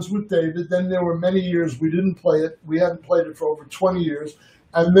many times with David. Then there were many years we didn't play it. We hadn't played it for over 20 years.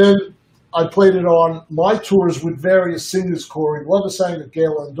 And then I played it on my tours with various singers. Corey Glover sang it,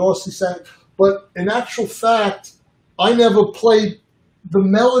 Galen Dorsey sang it. But in actual fact, I never played the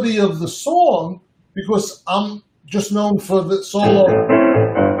melody of the song because I'm just known for the solo,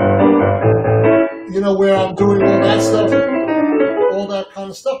 where I'm doing all that stuff, all that kind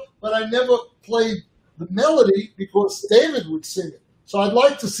of stuff. But I never played the melody because David would sing it. So I'd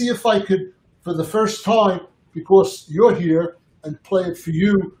like to see if I could, for the first time, because you're here, and play it for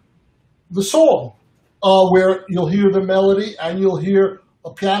you, the song, where you'll hear the melody and you'll hear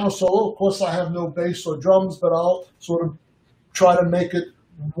a piano solo. Of course, I have no bass or drums, but I'll sort of try to make it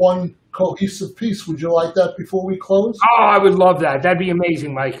one cohesive piece. Would you like that before we close? Oh, I would love that. That'd be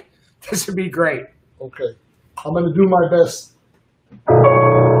amazing, Mike. This would be great. Okay. I'm going to do my best.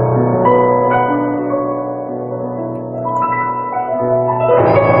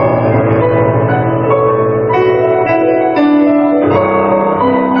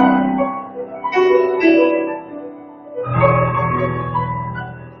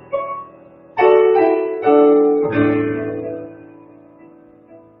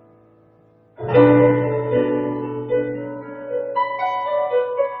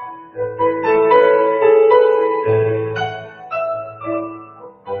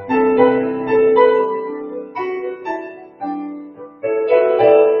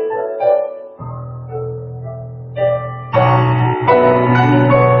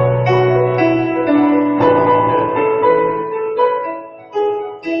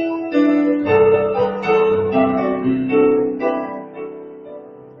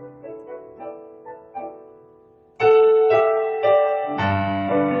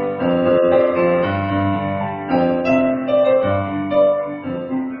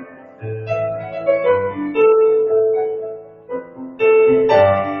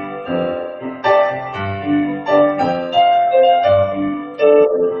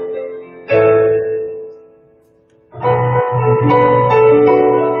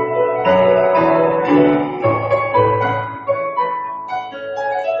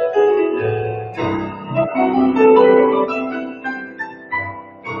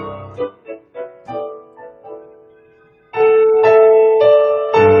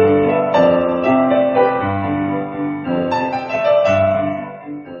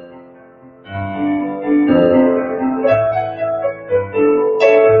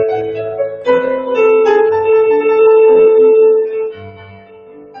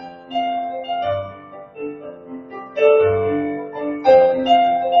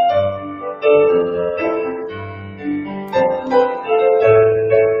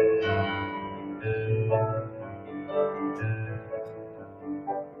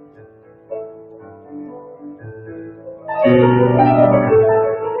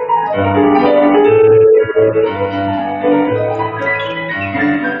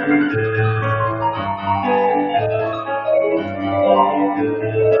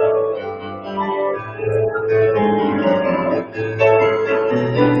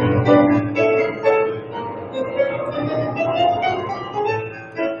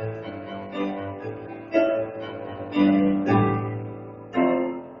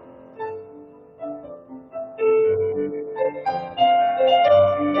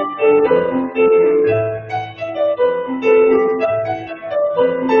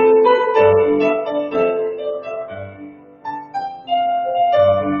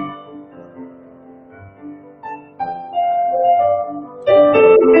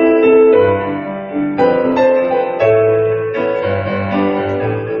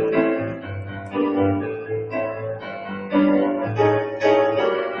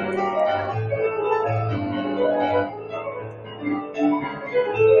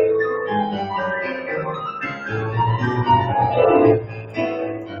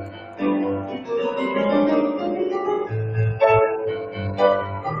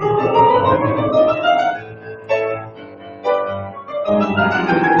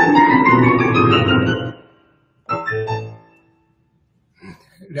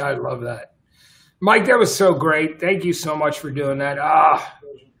 I love that. Mike, that was so great. Thank you so much for doing that.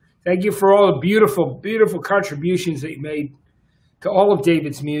 Thank you for all the beautiful, beautiful contributions that you made to all of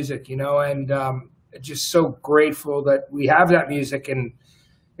David's music, and just so grateful that we have that music. And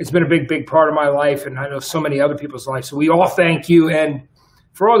it's been a big, big part of my life, and I know so many other people's lives. So we all thank you, and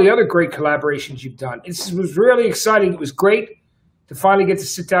for all the other great collaborations you've done. It was really exciting. It was great to finally get to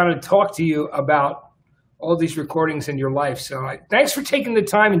sit down and talk to you about all these recordings in your life. So thanks for taking the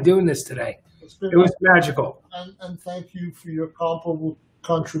time and doing this today. It was magical. And thank you for your comparable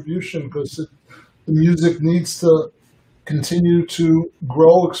contribution, because the music needs to continue to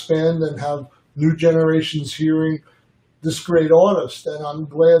grow, expand, and have new generations hearing this great artist. And I'm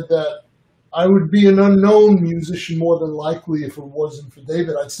glad that I would be an unknown musician more than likely if it wasn't for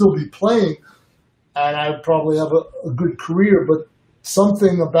David. I'd still be playing, and I'd probably have a good career, but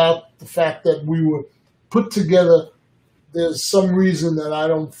something about the fact that we were put together, there's some reason that I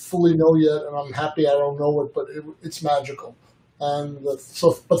don't fully know yet, and I'm happy I don't know it, but it's magical. And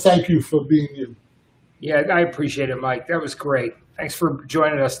but thank you for being you. Yeah, I appreciate it, Mike. That was great. Thanks for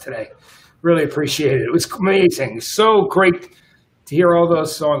joining us today. Really appreciate it. It was amazing. So great to hear all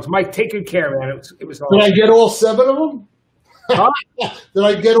those songs. Mike, take good care, man. It was awesome. Did I get all 7 of them? Huh? Did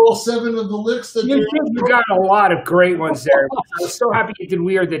I get all 7 of the licks? That You got a lot of great ones there. I was so happy you did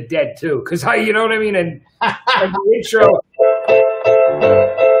 "We Are the Dead" too, because you know what I mean. And the intro,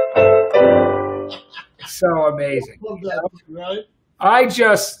 so amazing. Love that, right?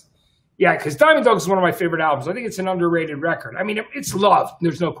 Because Diamond Dogs is one of my favorite albums. I think it's an underrated record. I mean, it's loved.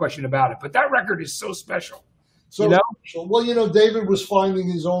 There's no question about it. But that record is so special. So special. Well, David was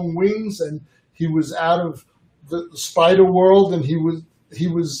finding his own wings, and he was out of the spider world, and he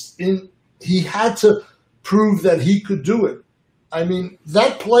had to prove that he could do it. I mean,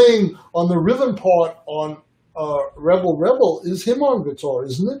 that playing on the rhythm part on Rebel Rebel is him on guitar,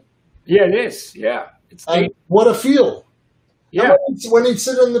 isn't it? Yeah, it is. Yeah. What a feel. Yeah. When he'd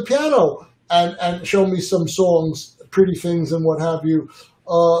sit on the piano and show me some songs, Pretty Things and what have you,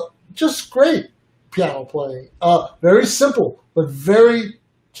 just great piano playing. Very simple, but very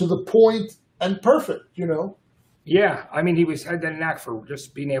to the point and perfect, Yeah, I mean, he had that knack for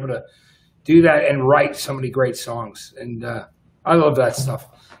just being able to do that and write so many great songs, and I love that stuff.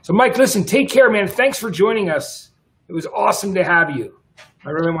 So, Mike, listen, take care, man. Thanks for joining us. It was awesome to have you. I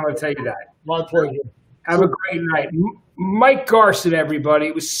really want to tell you that. My pleasure. Have a great night. Mike Garson, everybody.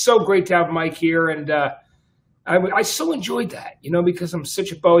 It was so great to have Mike here, and I so enjoyed that, because I'm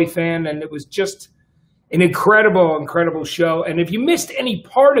such a Bowie fan, and it was just an incredible, incredible show. And if you missed any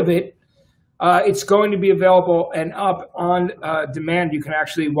part of it, it's going to be available and up on demand. You can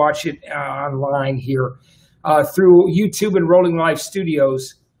actually watch it online here through YouTube and Rolling Live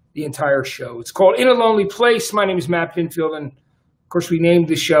Studios, the entire show. It's called In a Lonely Place. My name is Matt Pinfield, and of course, we named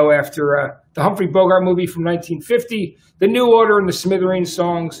the show after the Humphrey Bogart movie from 1950, The New Order and the Smithereens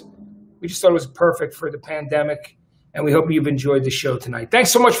songs. We just thought it was perfect for the pandemic, and we hope you've enjoyed the show tonight. Thanks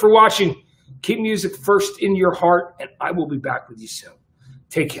so much for watching. Keep music first in your heart, and I will be back with you soon.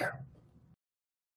 Take care.